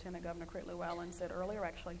policymakers, as Lieutenant Governor Crit Llewellyn said earlier,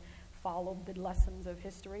 actually followed the lessons of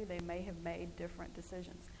history, they may have made different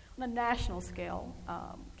decisions. On a national scale,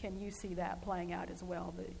 can you see that playing out as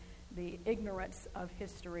well, the ignorance of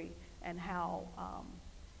history and how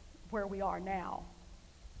where we are now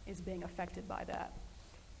is being affected by that?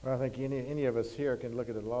 Well, I think any of us here can look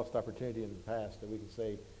at a lost opportunity in the past that we can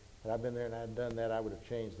say, had I been there and I had done that, I would have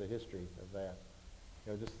changed the history of that.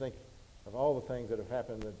 Just think of all the things that have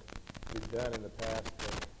happened that we've done in the past.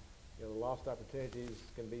 The lost opportunities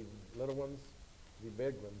can be little ones, can be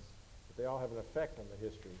big ones, but they all have an effect on the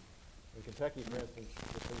history. In Kentucky, for instance,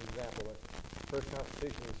 just an example, the first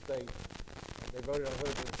Constitution of the state, they voted on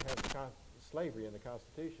whether to have slavery in the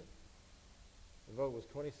Constitution. The vote was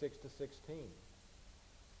 26 to 16.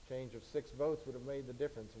 Change of 6 votes would have made the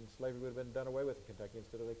difference, and slavery would have been done away with in Kentucky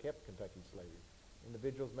instead of they kept Kentucky slavery.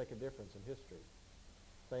 Individuals make a difference in history.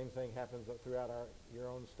 Same thing happens throughout your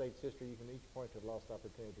own state's history. You can each point to lost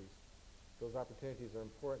opportunities. Those opportunities are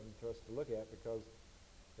important to us to look at because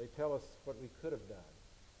they tell us what we could have done.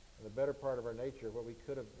 And the better part of our nature, what we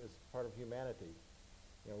could have, is part of humanity.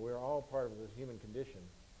 We're all part of the human condition.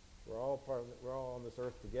 We're all on this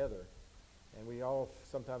earth together. And we all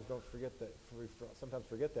sometimes forget that,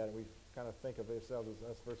 and we kind of think of ourselves as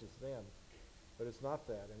us versus them. But it's not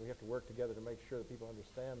that, and we have to work together to make sure that people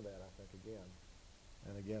understand that, I think, again.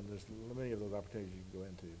 And again, there's many of those opportunities you can go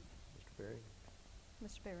into. Mr. Perry?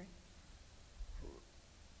 Mr. Perry?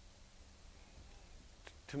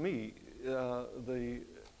 To me,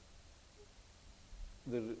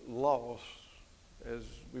 the loss, as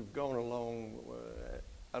we've gone along,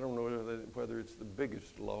 I don't know whether it's the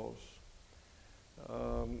biggest loss,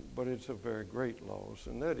 but it's a very great loss,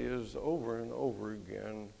 and that is over and over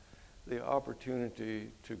again the opportunity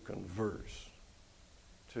to converse,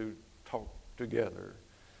 to talk together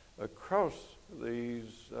across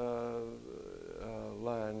these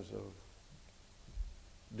lines of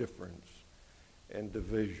difference and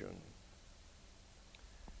division.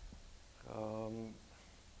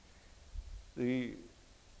 The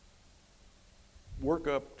work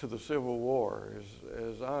up to the Civil War,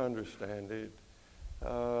 as I understand it,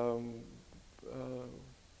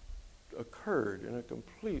 occurred in a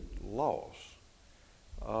complete loss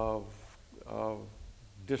of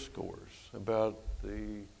discourse about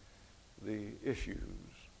the issues.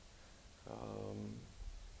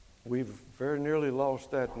 We've very nearly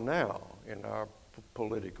lost that now in our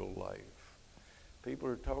political life. People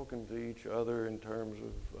are talking to each other in terms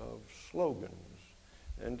of slogans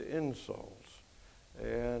and insults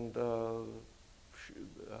and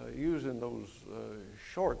using those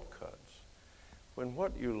shortcuts, when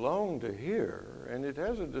what you long to hear, and it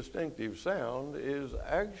has a distinctive sound, is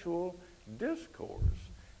actual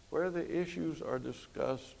discourse where the issues are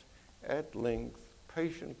discussed at length,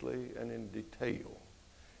 patiently, and in detail.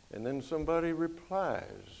 And then somebody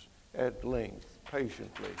replies at length,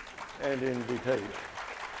 patiently, and in detail.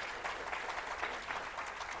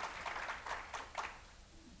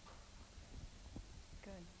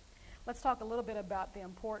 Let's talk a little bit about the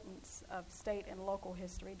importance of state and local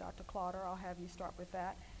history. Dr. Klotter, I'll have you start with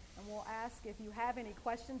that. And we'll ask if you have any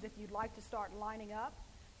questions, if you'd like to start lining up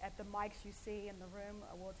at the mics you see in the room.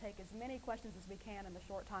 We'll take as many questions as we can in the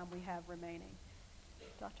short time we have remaining.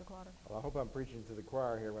 Dr. Klotter. Well, I hope I'm preaching to the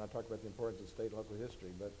choir here when I talk about the importance of state and local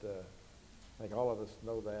history, but I think all of us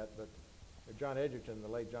know that. But John Edgerton, the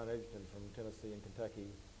late John Edgerton from Tennessee and Kentucky,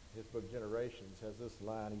 his book Generations has this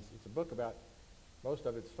line. It's a book about, most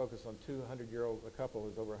of it's focused on 200-year-old, a couple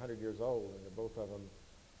who's over 100 years old, and they're both of them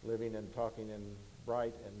living and talking and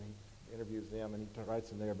bright, and he interviews them, and he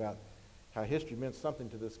writes in there about how history meant something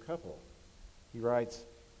to this couple. He writes,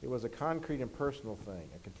 "It was a concrete and personal thing,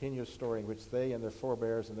 a continuous story in which they and their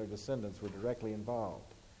forebears and their descendants were directly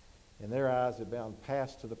involved. In their eyes, it bound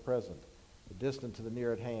past to the present, the distant to the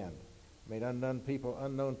near at hand, made unknown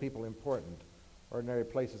people important, ordinary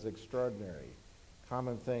places extraordinary,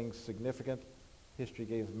 common things significant. History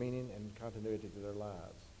gave meaning and continuity to their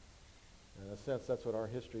lives." And in a sense, that's what our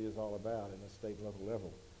history is all about in a state and local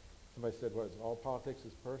level. Somebody said, what is all politics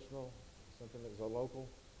is personal, something that is local?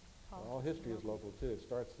 Well, all history is local too. It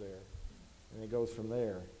starts there, and it goes from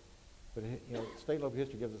there. But state and local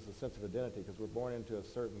history gives us a sense of identity because we're born into a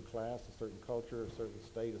certain class, a certain culture, a certain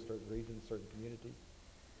state, a certain region, a certain community.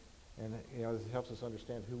 And this helps us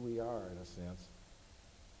understand who we are in a sense.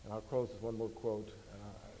 And I'll close with one more quote.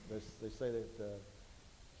 They say that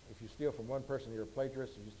if you steal from one person, you're a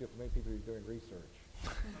plagiarist. If you steal from many people, you're doing research.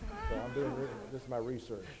 So this is my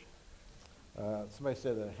research. Somebody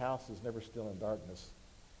said that a house is never still in darkness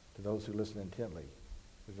to those who listen intently.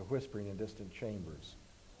 There's a whispering in distant chambers.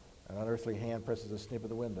 An unearthly hand presses a snip of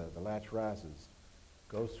the window. The latch rises.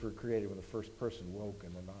 Ghosts were created when the first person woke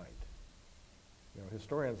in the night.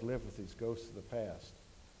 Historians live with these ghosts of the past.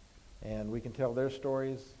 And we can tell their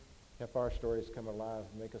stories, help our stories come alive,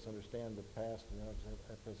 make us understand the past, and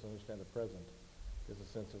help us understand the present. There's a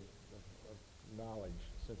sense of knowledge,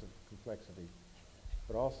 a sense of complexity.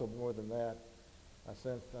 But also more than that, I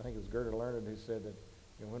think it was Gerda Lerner who said that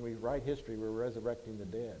when we write history, we're resurrecting the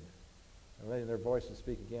dead and letting their voices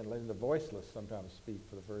speak again, letting the voiceless sometimes speak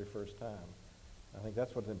for the very first time. I think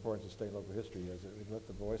that's what the importance of state and local history is, that we let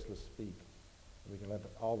the voiceless speak. We can let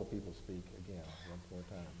all the people speak again once more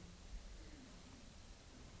time.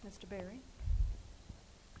 Mr. Berry.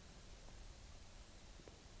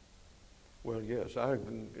 Well, yes, I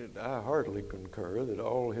heartily concur that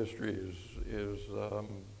all history is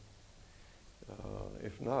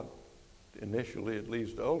if not initially, at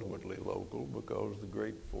least ultimately local, because the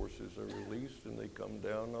great forces are released and they come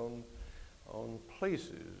down on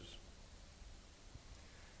places.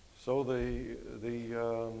 So the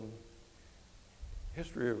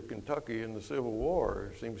history of Kentucky in the Civil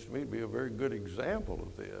War seems to me to be a very good example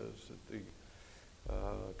of this.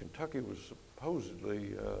 That Kentucky was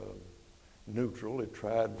supposedly neutral. It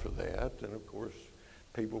tried for that, and of course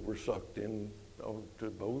people were sucked in to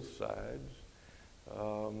both sides.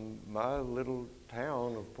 My little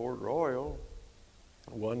town of Port Royal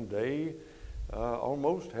one day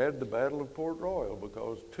almost had the Battle of Port Royal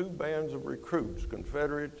because two bands of recruits,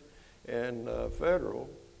 Confederate and Federal,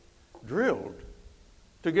 drilled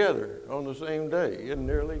together on the same day. It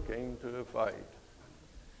nearly came to a fight.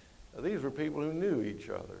 These were people who knew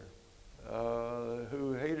each other,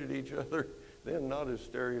 who hated each other, then not as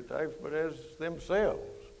stereotypes, but as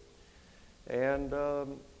themselves. And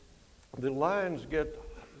the lines get,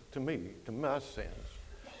 to my sense,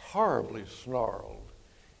 horribly snarled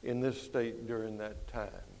in this state during that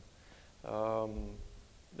time.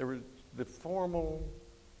 There were the formal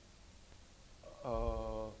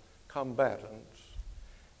combatants,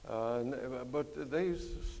 but they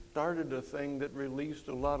started a thing that released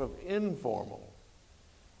a lot of informal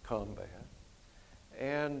combat.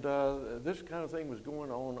 And this kind of thing was going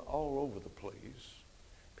on all over the place.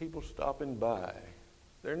 People stopping by,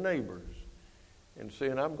 their neighbors, and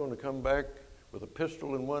saying, I'm going to come back with a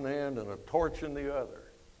pistol in one hand and a torch in the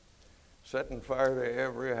other, setting fire to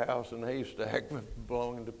every house in Haystack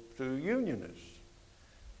belonging to Unionists.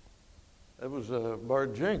 That was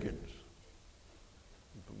Bart Jenkins,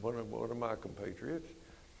 one of my compatriots.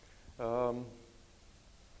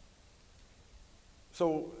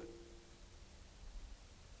 So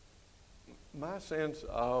my sense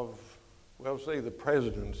of, say the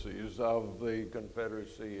presidencies of the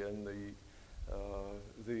Confederacy and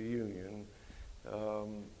the Union,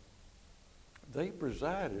 they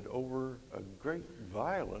presided over a great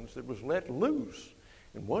violence that was let loose.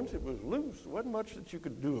 And once it was loose, there wasn't much that you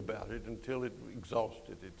could do about it until it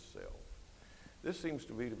exhausted itself. This seems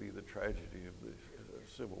to me to be the tragedy of the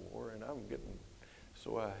Civil War, and I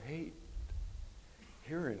hate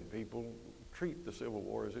hearing people treat the Civil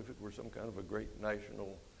War as if it were some kind of a great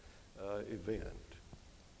national event.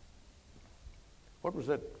 What was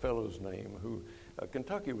that fellow's name who,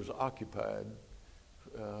 Kentucky was occupied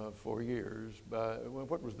for years by,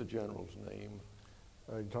 what was the general's name?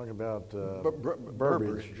 You're talking about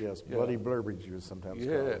Burbridge. Yes, Yeah. Bloody Burbridge was sometimes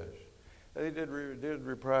Yes. called. They did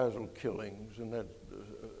reprisal killings and that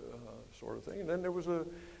sort of thing. And then there was a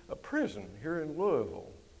prison here in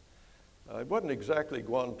Louisville. It wasn't exactly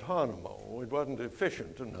Guantanamo. It wasn't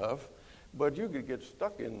efficient enough, but you could get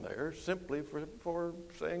stuck in there simply for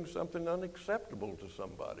saying something unacceptable to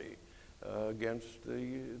somebody against the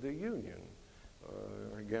Union,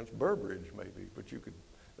 or against Burbridge maybe. But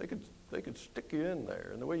they could stick you in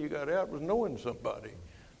there, and the way you got out was knowing somebody.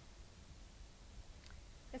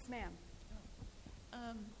 Yes, ma'am.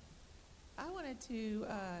 I wanted to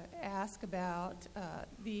ask about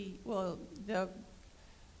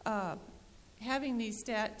having these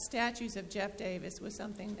statues of Jeff Davis was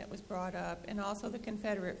something that was brought up, and also the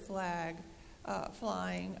Confederate flag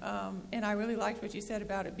flying. And I really liked what you said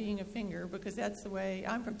about it being a finger, because that's the way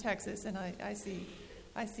I'm from Texas, and I see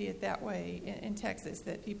it that way in Texas,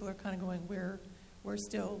 that people are kind of going, we're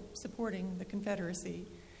still supporting the Confederacy.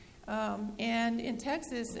 And in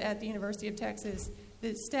Texas, at the University of Texas,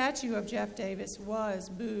 the statue of Jeff Davis was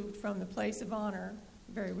moved from the place of honor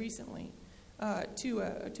very recently to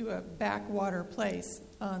a backwater place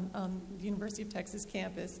on the University of Texas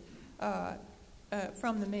campus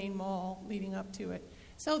from the main mall leading up to it.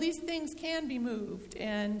 So these things can be moved,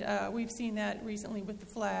 and we've seen that recently with the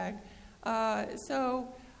flag.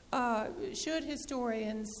 Should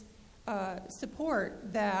historians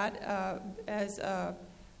support that as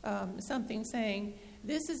something saying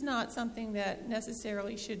this is not something that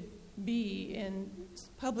necessarily should be in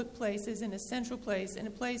public places, in a central place, in a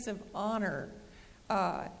place of honor?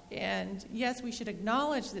 And yes, we should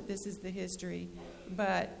acknowledge that this is the history,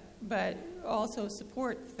 but also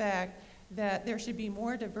support the fact that there should be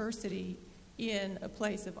more diversity in a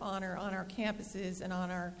place of honor on our campuses and on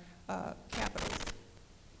our capitals.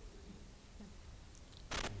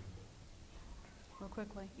 Real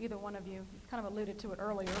quickly, either one of you kind of alluded to it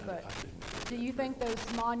earlier, but do you think those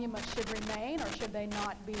monuments should remain, or should they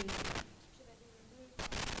not be?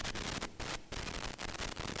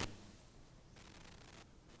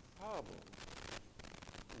 Problem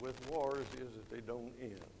with wars is that they don't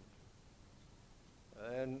end.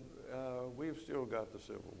 And we've still got the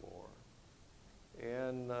Civil War.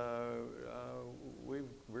 And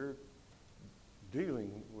we're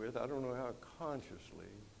dealing with, I don't know how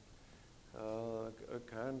consciously, a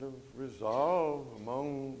kind of resolve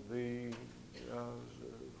among the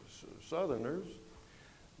Southerners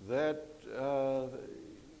that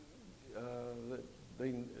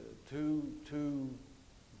they to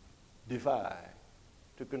defy,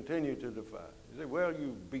 to continue to defy. You say, well,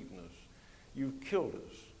 you've beaten us, you've killed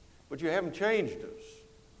us, but you haven't changed us.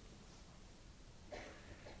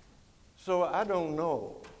 So I don't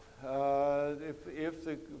know. If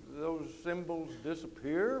those symbols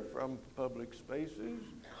disappear from public spaces,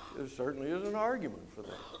 there certainly is an argument for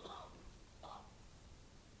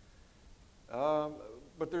that.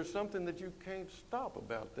 But there's something that you can't stop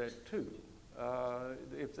about that, too.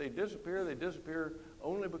 If they disappear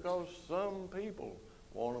only because some people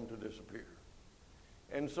want them to disappear.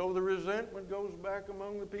 And so the resentment goes back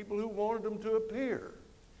among the people who wanted them to appear.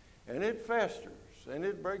 And it festers, and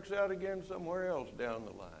it breaks out again somewhere else down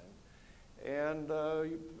the line. And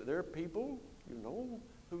there are people,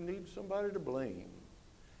 who need somebody to blame.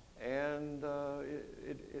 And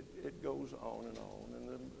it goes on. And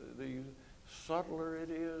the subtler it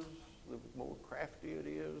is, the more crafty it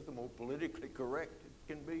is, the more politically correct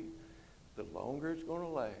it can be, the longer it's going to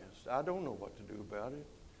last. I don't know what to do about it.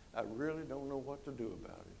 I really don't know what to do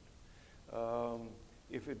about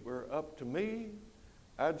it. If it were up to me,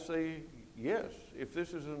 I'd say, yes, if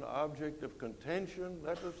this is an object of contention,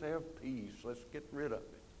 let us have peace. Let's get rid of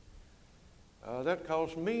it. That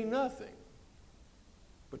costs me nothing.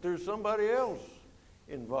 But there's somebody else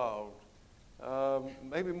involved,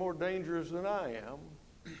 maybe more dangerous than I am,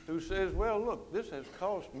 who says, well, look, this has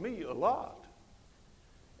cost me a lot.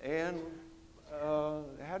 And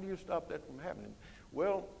how do you stop that from happening?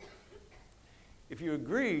 Well, if you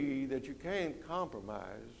agree that you can't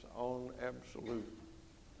compromise on absolutes,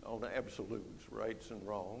 rights and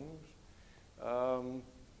wrongs,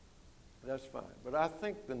 that's fine. But I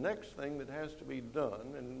think the next thing that has to be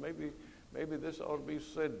done, and maybe this ought to be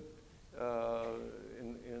said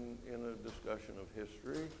in a discussion of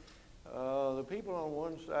history, the people on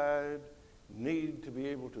one side need to be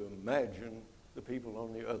able to imagine the people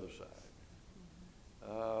on the other side.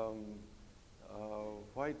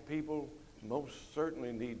 White people most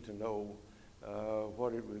certainly need to know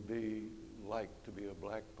what it would be like to be a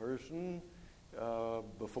black person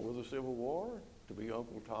before the Civil War, to be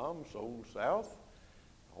Uncle Tom sold south,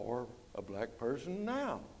 or a black person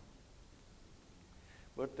now.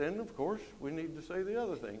 But then, of course, we need to say the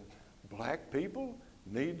other thing. Black people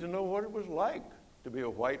need to know what it was like to be a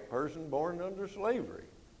white person born under slavery.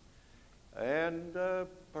 And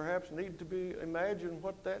perhaps need to imagine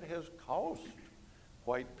what that has cost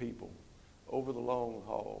white people over the long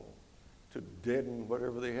haul, to deaden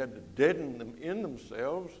whatever they had to deaden them in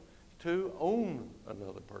themselves to own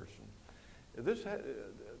another person.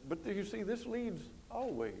 But you see, this leads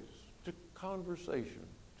always to conversation,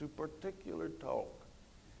 to particular talk.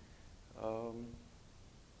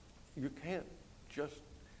 You can't just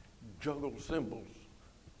juggle symbols.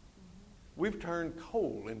 We've turned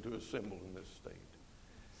coal into a symbol in this state.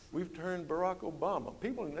 We've turned Barack Obama.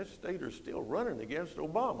 People in this state are still running against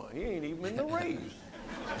Obama. He ain't even in the race.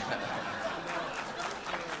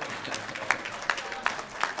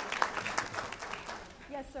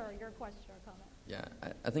 Yes, sir. Your question or comment? Yeah,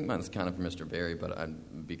 I think mine's kind of for Mr. Berry, but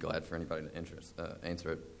I'd be glad for anybody to answer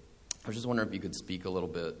it. I was just wondering if you could speak a little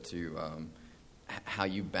bit to how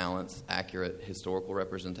you balance accurate historical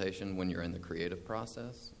representation when you're in the creative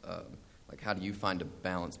process. Like, how do you find a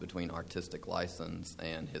balance between artistic license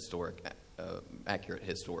and accurate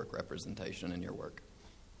historic representation in your work?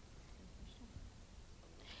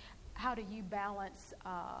 How do you balance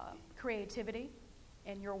creativity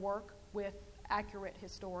in your work with accurate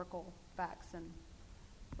historical facts and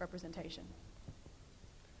representation?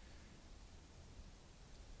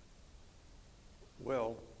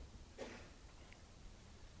 Well,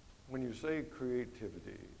 when you say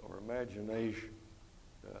creativity or imagination,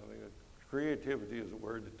 creativity is a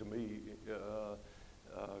word that to me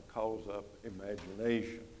calls up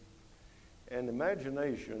imagination. And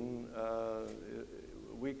imagination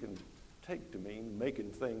we can take to mean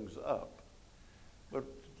making things up. But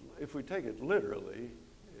if we take it literally,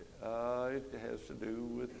 it has to do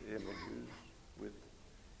with images, with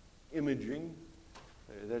imaging,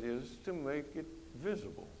 that is, to make it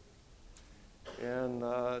visible. And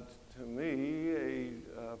to me,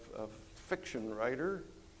 a fiction writer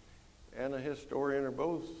and a historian are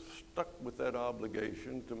both stuck with that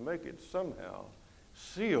obligation to make it somehow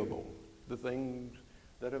seeable, the things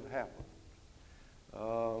that have happened.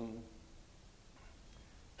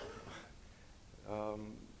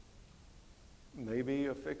 Maybe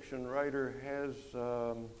a fiction writer has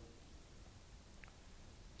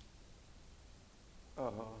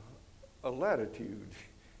a latitude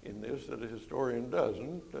in this that a historian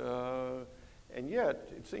doesn't, and yet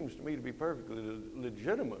it seems to me to be perfectly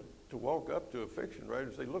legitimate to walk up to a fiction writer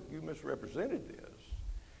and say, look, you misrepresented this.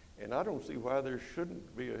 And I don't see why there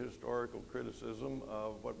shouldn't be a historical criticism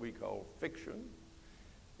of what we call fiction.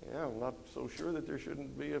 Yeah, I'm not so sure that there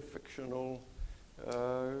shouldn't be a fictional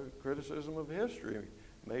criticism of history.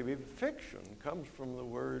 Maybe fiction comes from the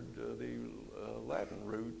word, the Latin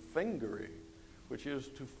root, fingere, which is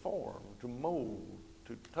to form, to mold,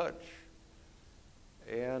 to touch.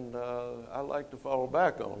 And I like to fall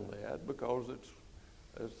back on that because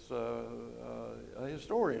it's a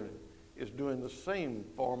historian is doing the same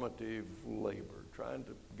formative labor, trying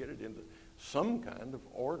to get it into some kind of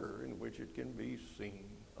order in which it can be seen,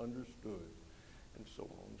 understood, and so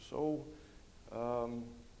on. So,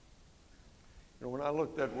 when I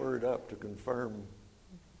looked that word up to confirm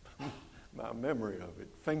my memory of it,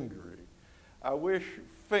 fingere, I wish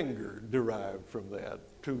finger derived from that,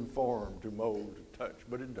 to form, to mold, to touch,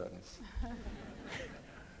 but it doesn't.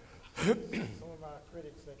 Some of my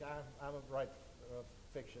critics think I write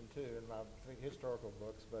fiction too in my historical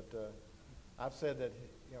books, but I've said that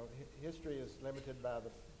history is limited by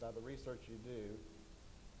the research you do,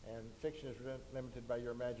 and fiction is limited by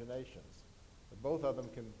your imaginations. But both of them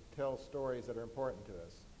can tell stories that are important to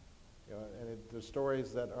us. And the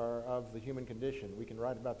stories that are of the human condition. We can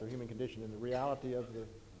write about the human condition in the reality of the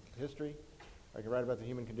history. I can write about the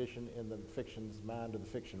human condition in the fiction's mind of the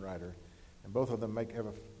fiction writer. And both of them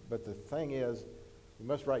but the thing is, we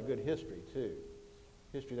must write good history too.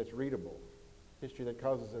 History that's readable. History that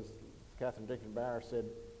causes, as Catherine Dickson Bauer said,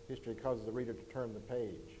 history causes the reader to turn the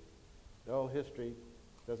page. Dull history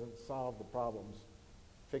doesn't solve the problems.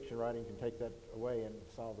 Fiction writing can take that away and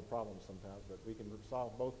solve the problems sometimes, but we can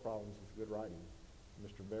solve both problems with good writing.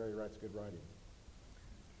 Mr. Berry writes good writing.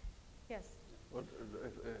 Yes. Well,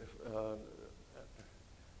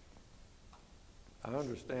 I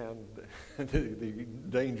understand the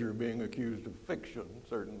danger of being accused of fiction,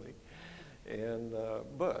 certainly, and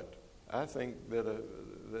but I think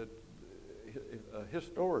that a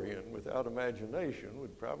historian without imagination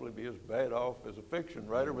would probably be as bad off as a fiction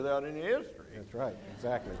writer without any history. That's right,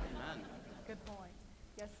 exactly. Good point.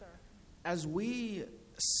 Yes, sir. As we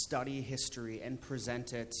study history and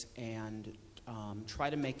present it and try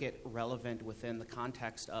to make it relevant within the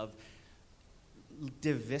context of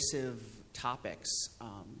divisive topics,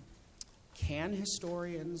 can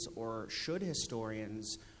historians or should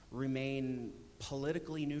historians remain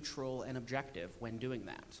politically neutral and objective when doing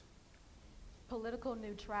that? Political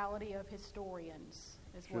neutrality of historians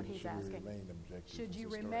is what he's asking. Should you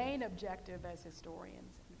remain objective as historians?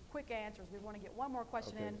 Quick answers. We want to get one more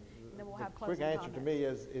question in, and then we'll have closing comments. comments. Quick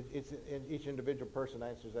answer to me is each individual person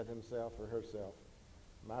answers that himself or herself.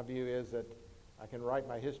 My view is that I can write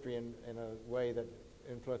my history in a way that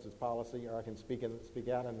influences policy, or I can speak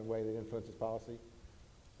out in a way that influences policy.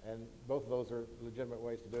 And both of those are legitimate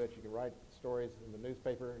ways to do it. You can write stories in the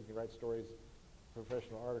newspaper, you can write stories,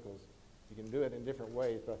 professional articles. You can do it in different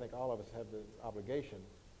ways, but I think all of us have the obligation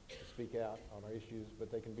to speak out on our issues, but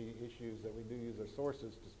they can be issues that we do use our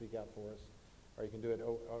sources to speak out for us, or you can do it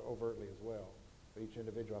overtly as well. But each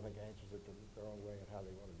individual, I think, answers it their own way and how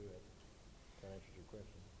they want to do it. That answers your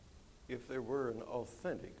question. If there were an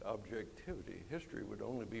authentic objectivity, history would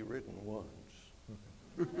only be written once.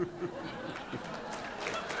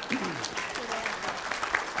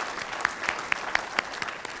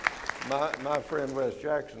 My friend Wes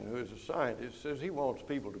Jackson, who is a scientist, says he wants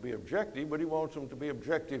people to be objective, but he wants them to be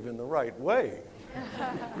objective in the right way.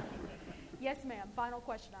 Yes, ma'am. Final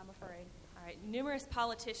question, I'm afraid. All right. Numerous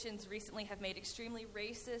politicians recently have made extremely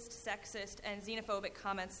racist, sexist, and xenophobic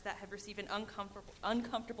comments that have received an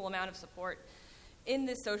uncomfortable amount of support. In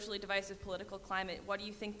this socially divisive political climate, what do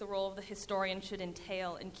you think the role of the historian should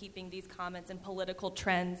entail in keeping these comments and political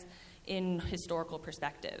trends in historical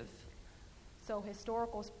perspective? So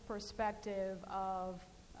historical perspective of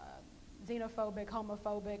xenophobic,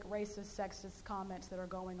 homophobic, racist, sexist comments that are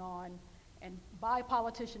going on and by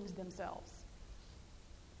politicians themselves.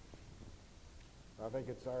 I think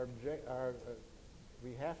it's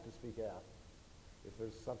we have to speak out. If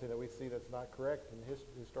there's something that we see that's not correct and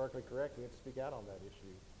historically correct, we have to speak out on that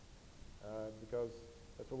issue because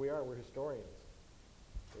that's what we are. We're historians.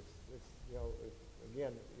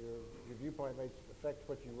 Again, your viewpoint may affect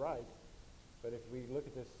what you write, but if we look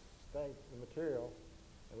at this the material,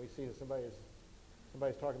 and we see that somebody's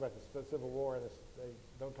talking about the Civil War and they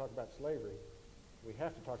don't talk about slavery, we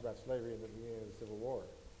have to talk about slavery in the beginning of the Civil War.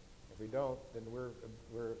 If we don't, then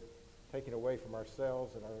we're taking away from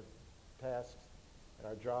ourselves and our tasks and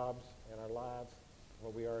our jobs and our lives and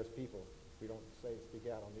what we are as people. We don't speak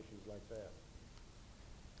out on issues like that.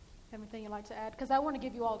 Anything you'd like to add? Because I want to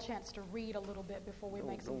give you all a chance to read a little bit before we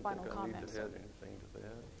make some final comments. I don't think I need to add anything to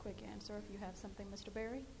that. Quick answer if you have something, Mr.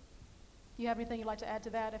 Berry. You have anything you'd like to add to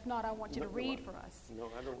that? If not, I want you to read for us. No,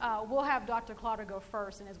 I don't. We'll have Dr. Klotter go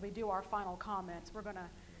first, and as we do our final comments, we're going to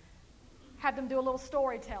have them do a little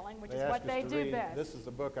storytelling, which is what they do best. This is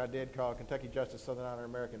a book I did called Kentucky Justice, Southern Honor,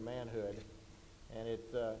 American Manhood, and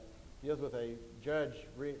it deals with a judge,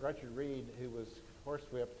 Richard Reed, who was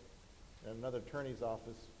horsewhipped in another attorney's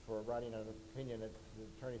office for writing an opinion that the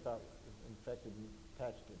attorney thought infected and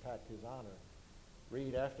attacked his honor.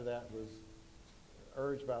 Reed, after that, was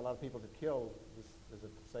urged by a lot of people to kill this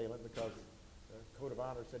assailant because the code of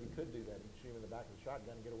honor said he could do that. He'd shoot him in the back of the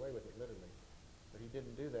shotgun and get away with it, literally. But he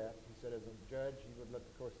didn't do that. He said as a judge, he would let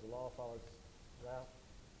the course of the law follow its route.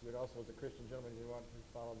 He would also, as a Christian gentleman, he wanted to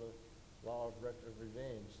follow the law of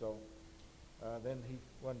revenge. So then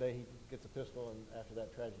one day he gets a pistol, and after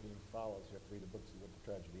that tragedy follows. You have to read the books of what the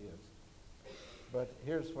tragedy is. But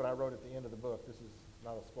here's what I wrote at the end of the book. This is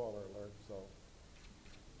not a spoiler alert, so.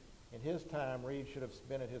 In his time, Reed should have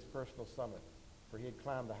been at his personal summit, for he had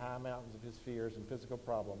climbed the high mountains of his fears and physical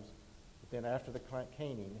problems. But then after the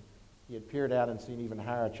caning, he had peered out and seen even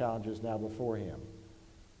higher challenges now before him.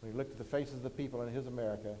 When he looked at the faces of the people in his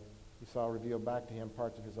America, he saw revealed back to him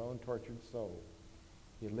parts of his own tortured soul.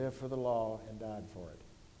 He had lived for the law and died for it.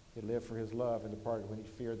 He had lived for his love and departed when he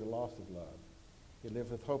feared the loss of love. He had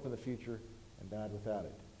lived with hope in the future and died without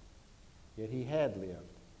it. Yet he had lived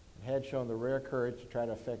and had shown the rare courage to try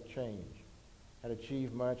to effect change, had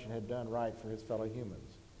achieved much and had done right for his fellow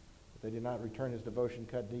humans. But they did not return his devotion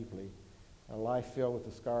cut deeply, and a life filled with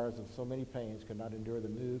the scars of so many pains could not endure the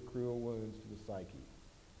new cruel wounds to the psyche.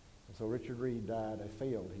 And so Richard Reed died a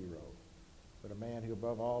failed hero, but a man who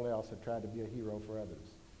above all else had tried to be a hero for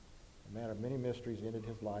others. A man of many mysteries ended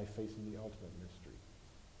his life facing the ultimate mystery.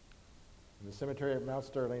 In the cemetery at Mount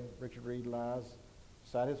Sterling, Richard Reed lies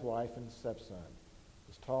beside his wife and stepson.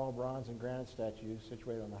 This tall bronze and granite statue,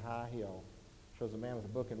 situated on a high hill, shows a man with a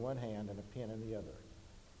book in one hand and a pen in the other.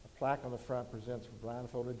 A plaque on the front presents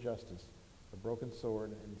blindfolded justice, a broken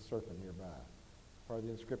sword, and a serpent nearby. Part of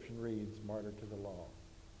the inscription reads, "Martyr to the law."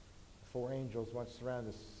 The 4 angels once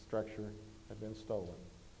surrounding this structure have been stolen.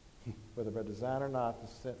 Whether by design or not,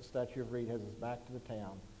 the statue of Reed has his back to the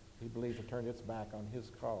town. He believes it turned its back on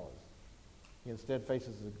his cause. He instead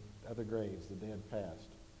faces the other graves, the dead past.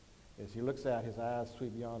 As he looks out, his eyes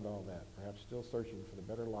sweep beyond all that, perhaps still searching for the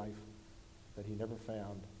better life that he never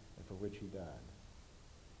found and for which he died.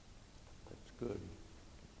 That's good.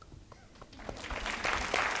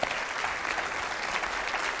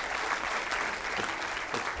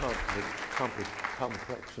 It's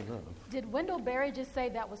complex enough. Did Wendell Berry just say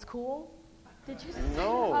that was cool? Did you just say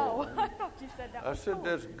No. Oh, I thought you said that was I said cool.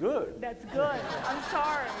 that's good. That's good. I'm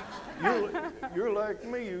sorry. You're like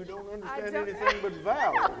me. You don't understand don't- anything but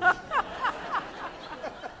vowels.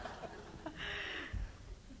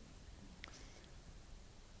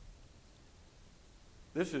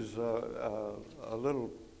 This is a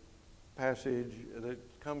little passage that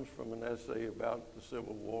comes from an essay about the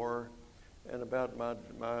Civil War and about my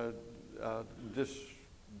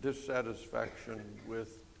dissatisfaction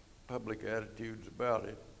with public attitudes about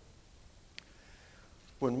it.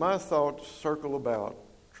 When my thoughts circle about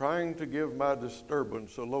trying to give my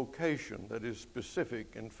disturbance a location that is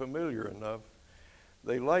specific and familiar enough,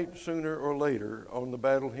 they light sooner or later on the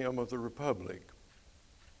battle hymn of the Republic.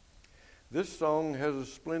 This song has a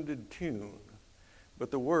splendid tune,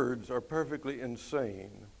 but the words are perfectly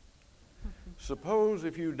insane. Suppose,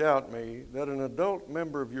 if you doubt me, that an adult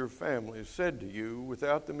member of your family said to you,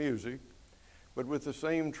 without the music, but with the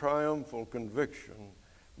same triumphal conviction,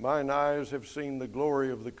 "Mine eyes have seen the glory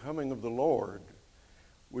of the coming of the Lord,"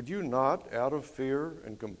 would you not, out of fear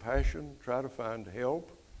and compassion, try to find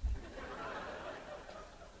help?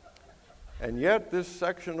 And yet this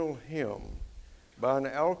sectional hymn, by an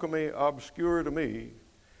alchemy obscure to me,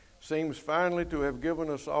 seems finally to have given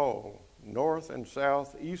us all, north and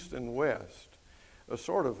south, east and west, a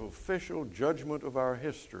sort of official judgment of our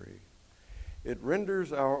history. It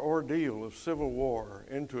renders our ordeal of civil war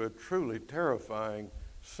into a truly terrifying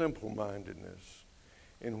simple-mindedness,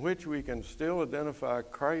 in which we can still identify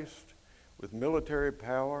Christ with military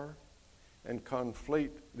power and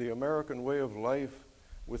conflate the American way of life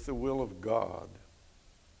with the will of God.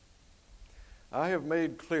 I have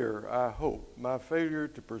made clear, I hope, my failure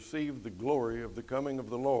to perceive the glory of the coming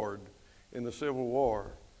of the Lord in the Civil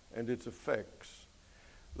War and its effects.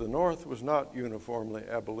 The North was not uniformly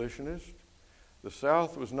abolitionist. The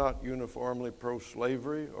South was not uniformly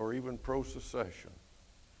pro-slavery or even pro-secession.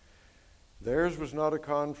 Theirs was not a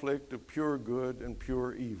conflict of pure good and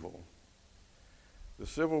pure evil. The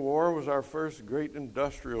Civil War was our first great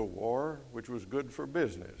industrial war, which was good for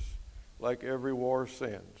business, like every war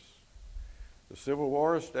since. The Civil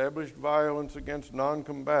War established violence against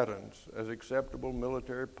non-combatants as acceptable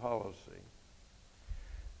military policy.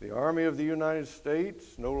 The Army of the United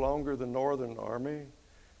States, no longer the Northern Army,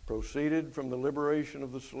 proceeded from the liberation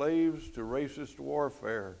of the slaves to racist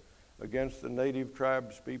warfare against the native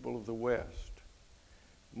tribes people of the West.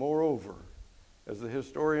 Moreover, as the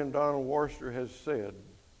historian Donald Worcester has said,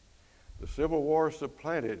 the Civil War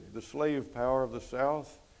supplanted the slave power of the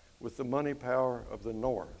South with the money power of the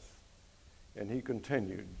North. And he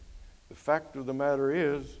continued, the fact of the matter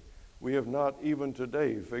is, we have not even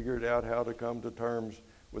today figured out how to come to terms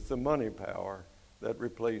with the money power that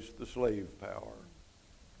replaced the slave power.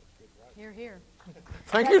 Hear, hear.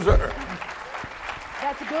 Thank you, sir.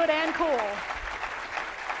 That's good and cool.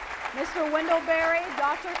 Mr. Wendell Berry,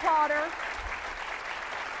 Dr. Klotter,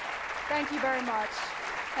 thank you very much.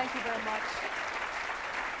 Thank you very much.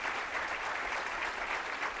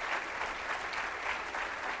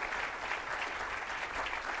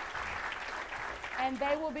 And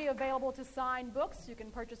they will be available to sign books. You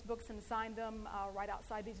can purchase books and sign them right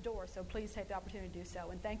outside these doors. So please take the opportunity to do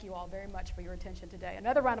so. And thank you all very much for your attention today.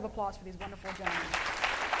 Another round of applause for these wonderful gentlemen.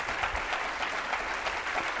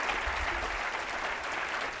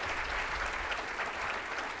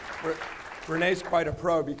 Renee's quite a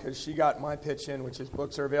pro because she got my pitch in, which is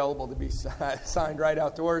books are available to be signed right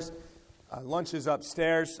outdoors. Lunch is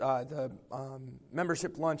upstairs. The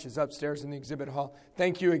membership lunch is upstairs in the exhibit hall.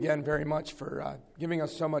 Thank you again very much for giving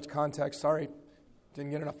us so much context. Sorry,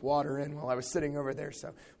 didn't get enough water in while I was sitting over there.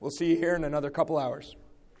 So we'll see you here in another couple hours.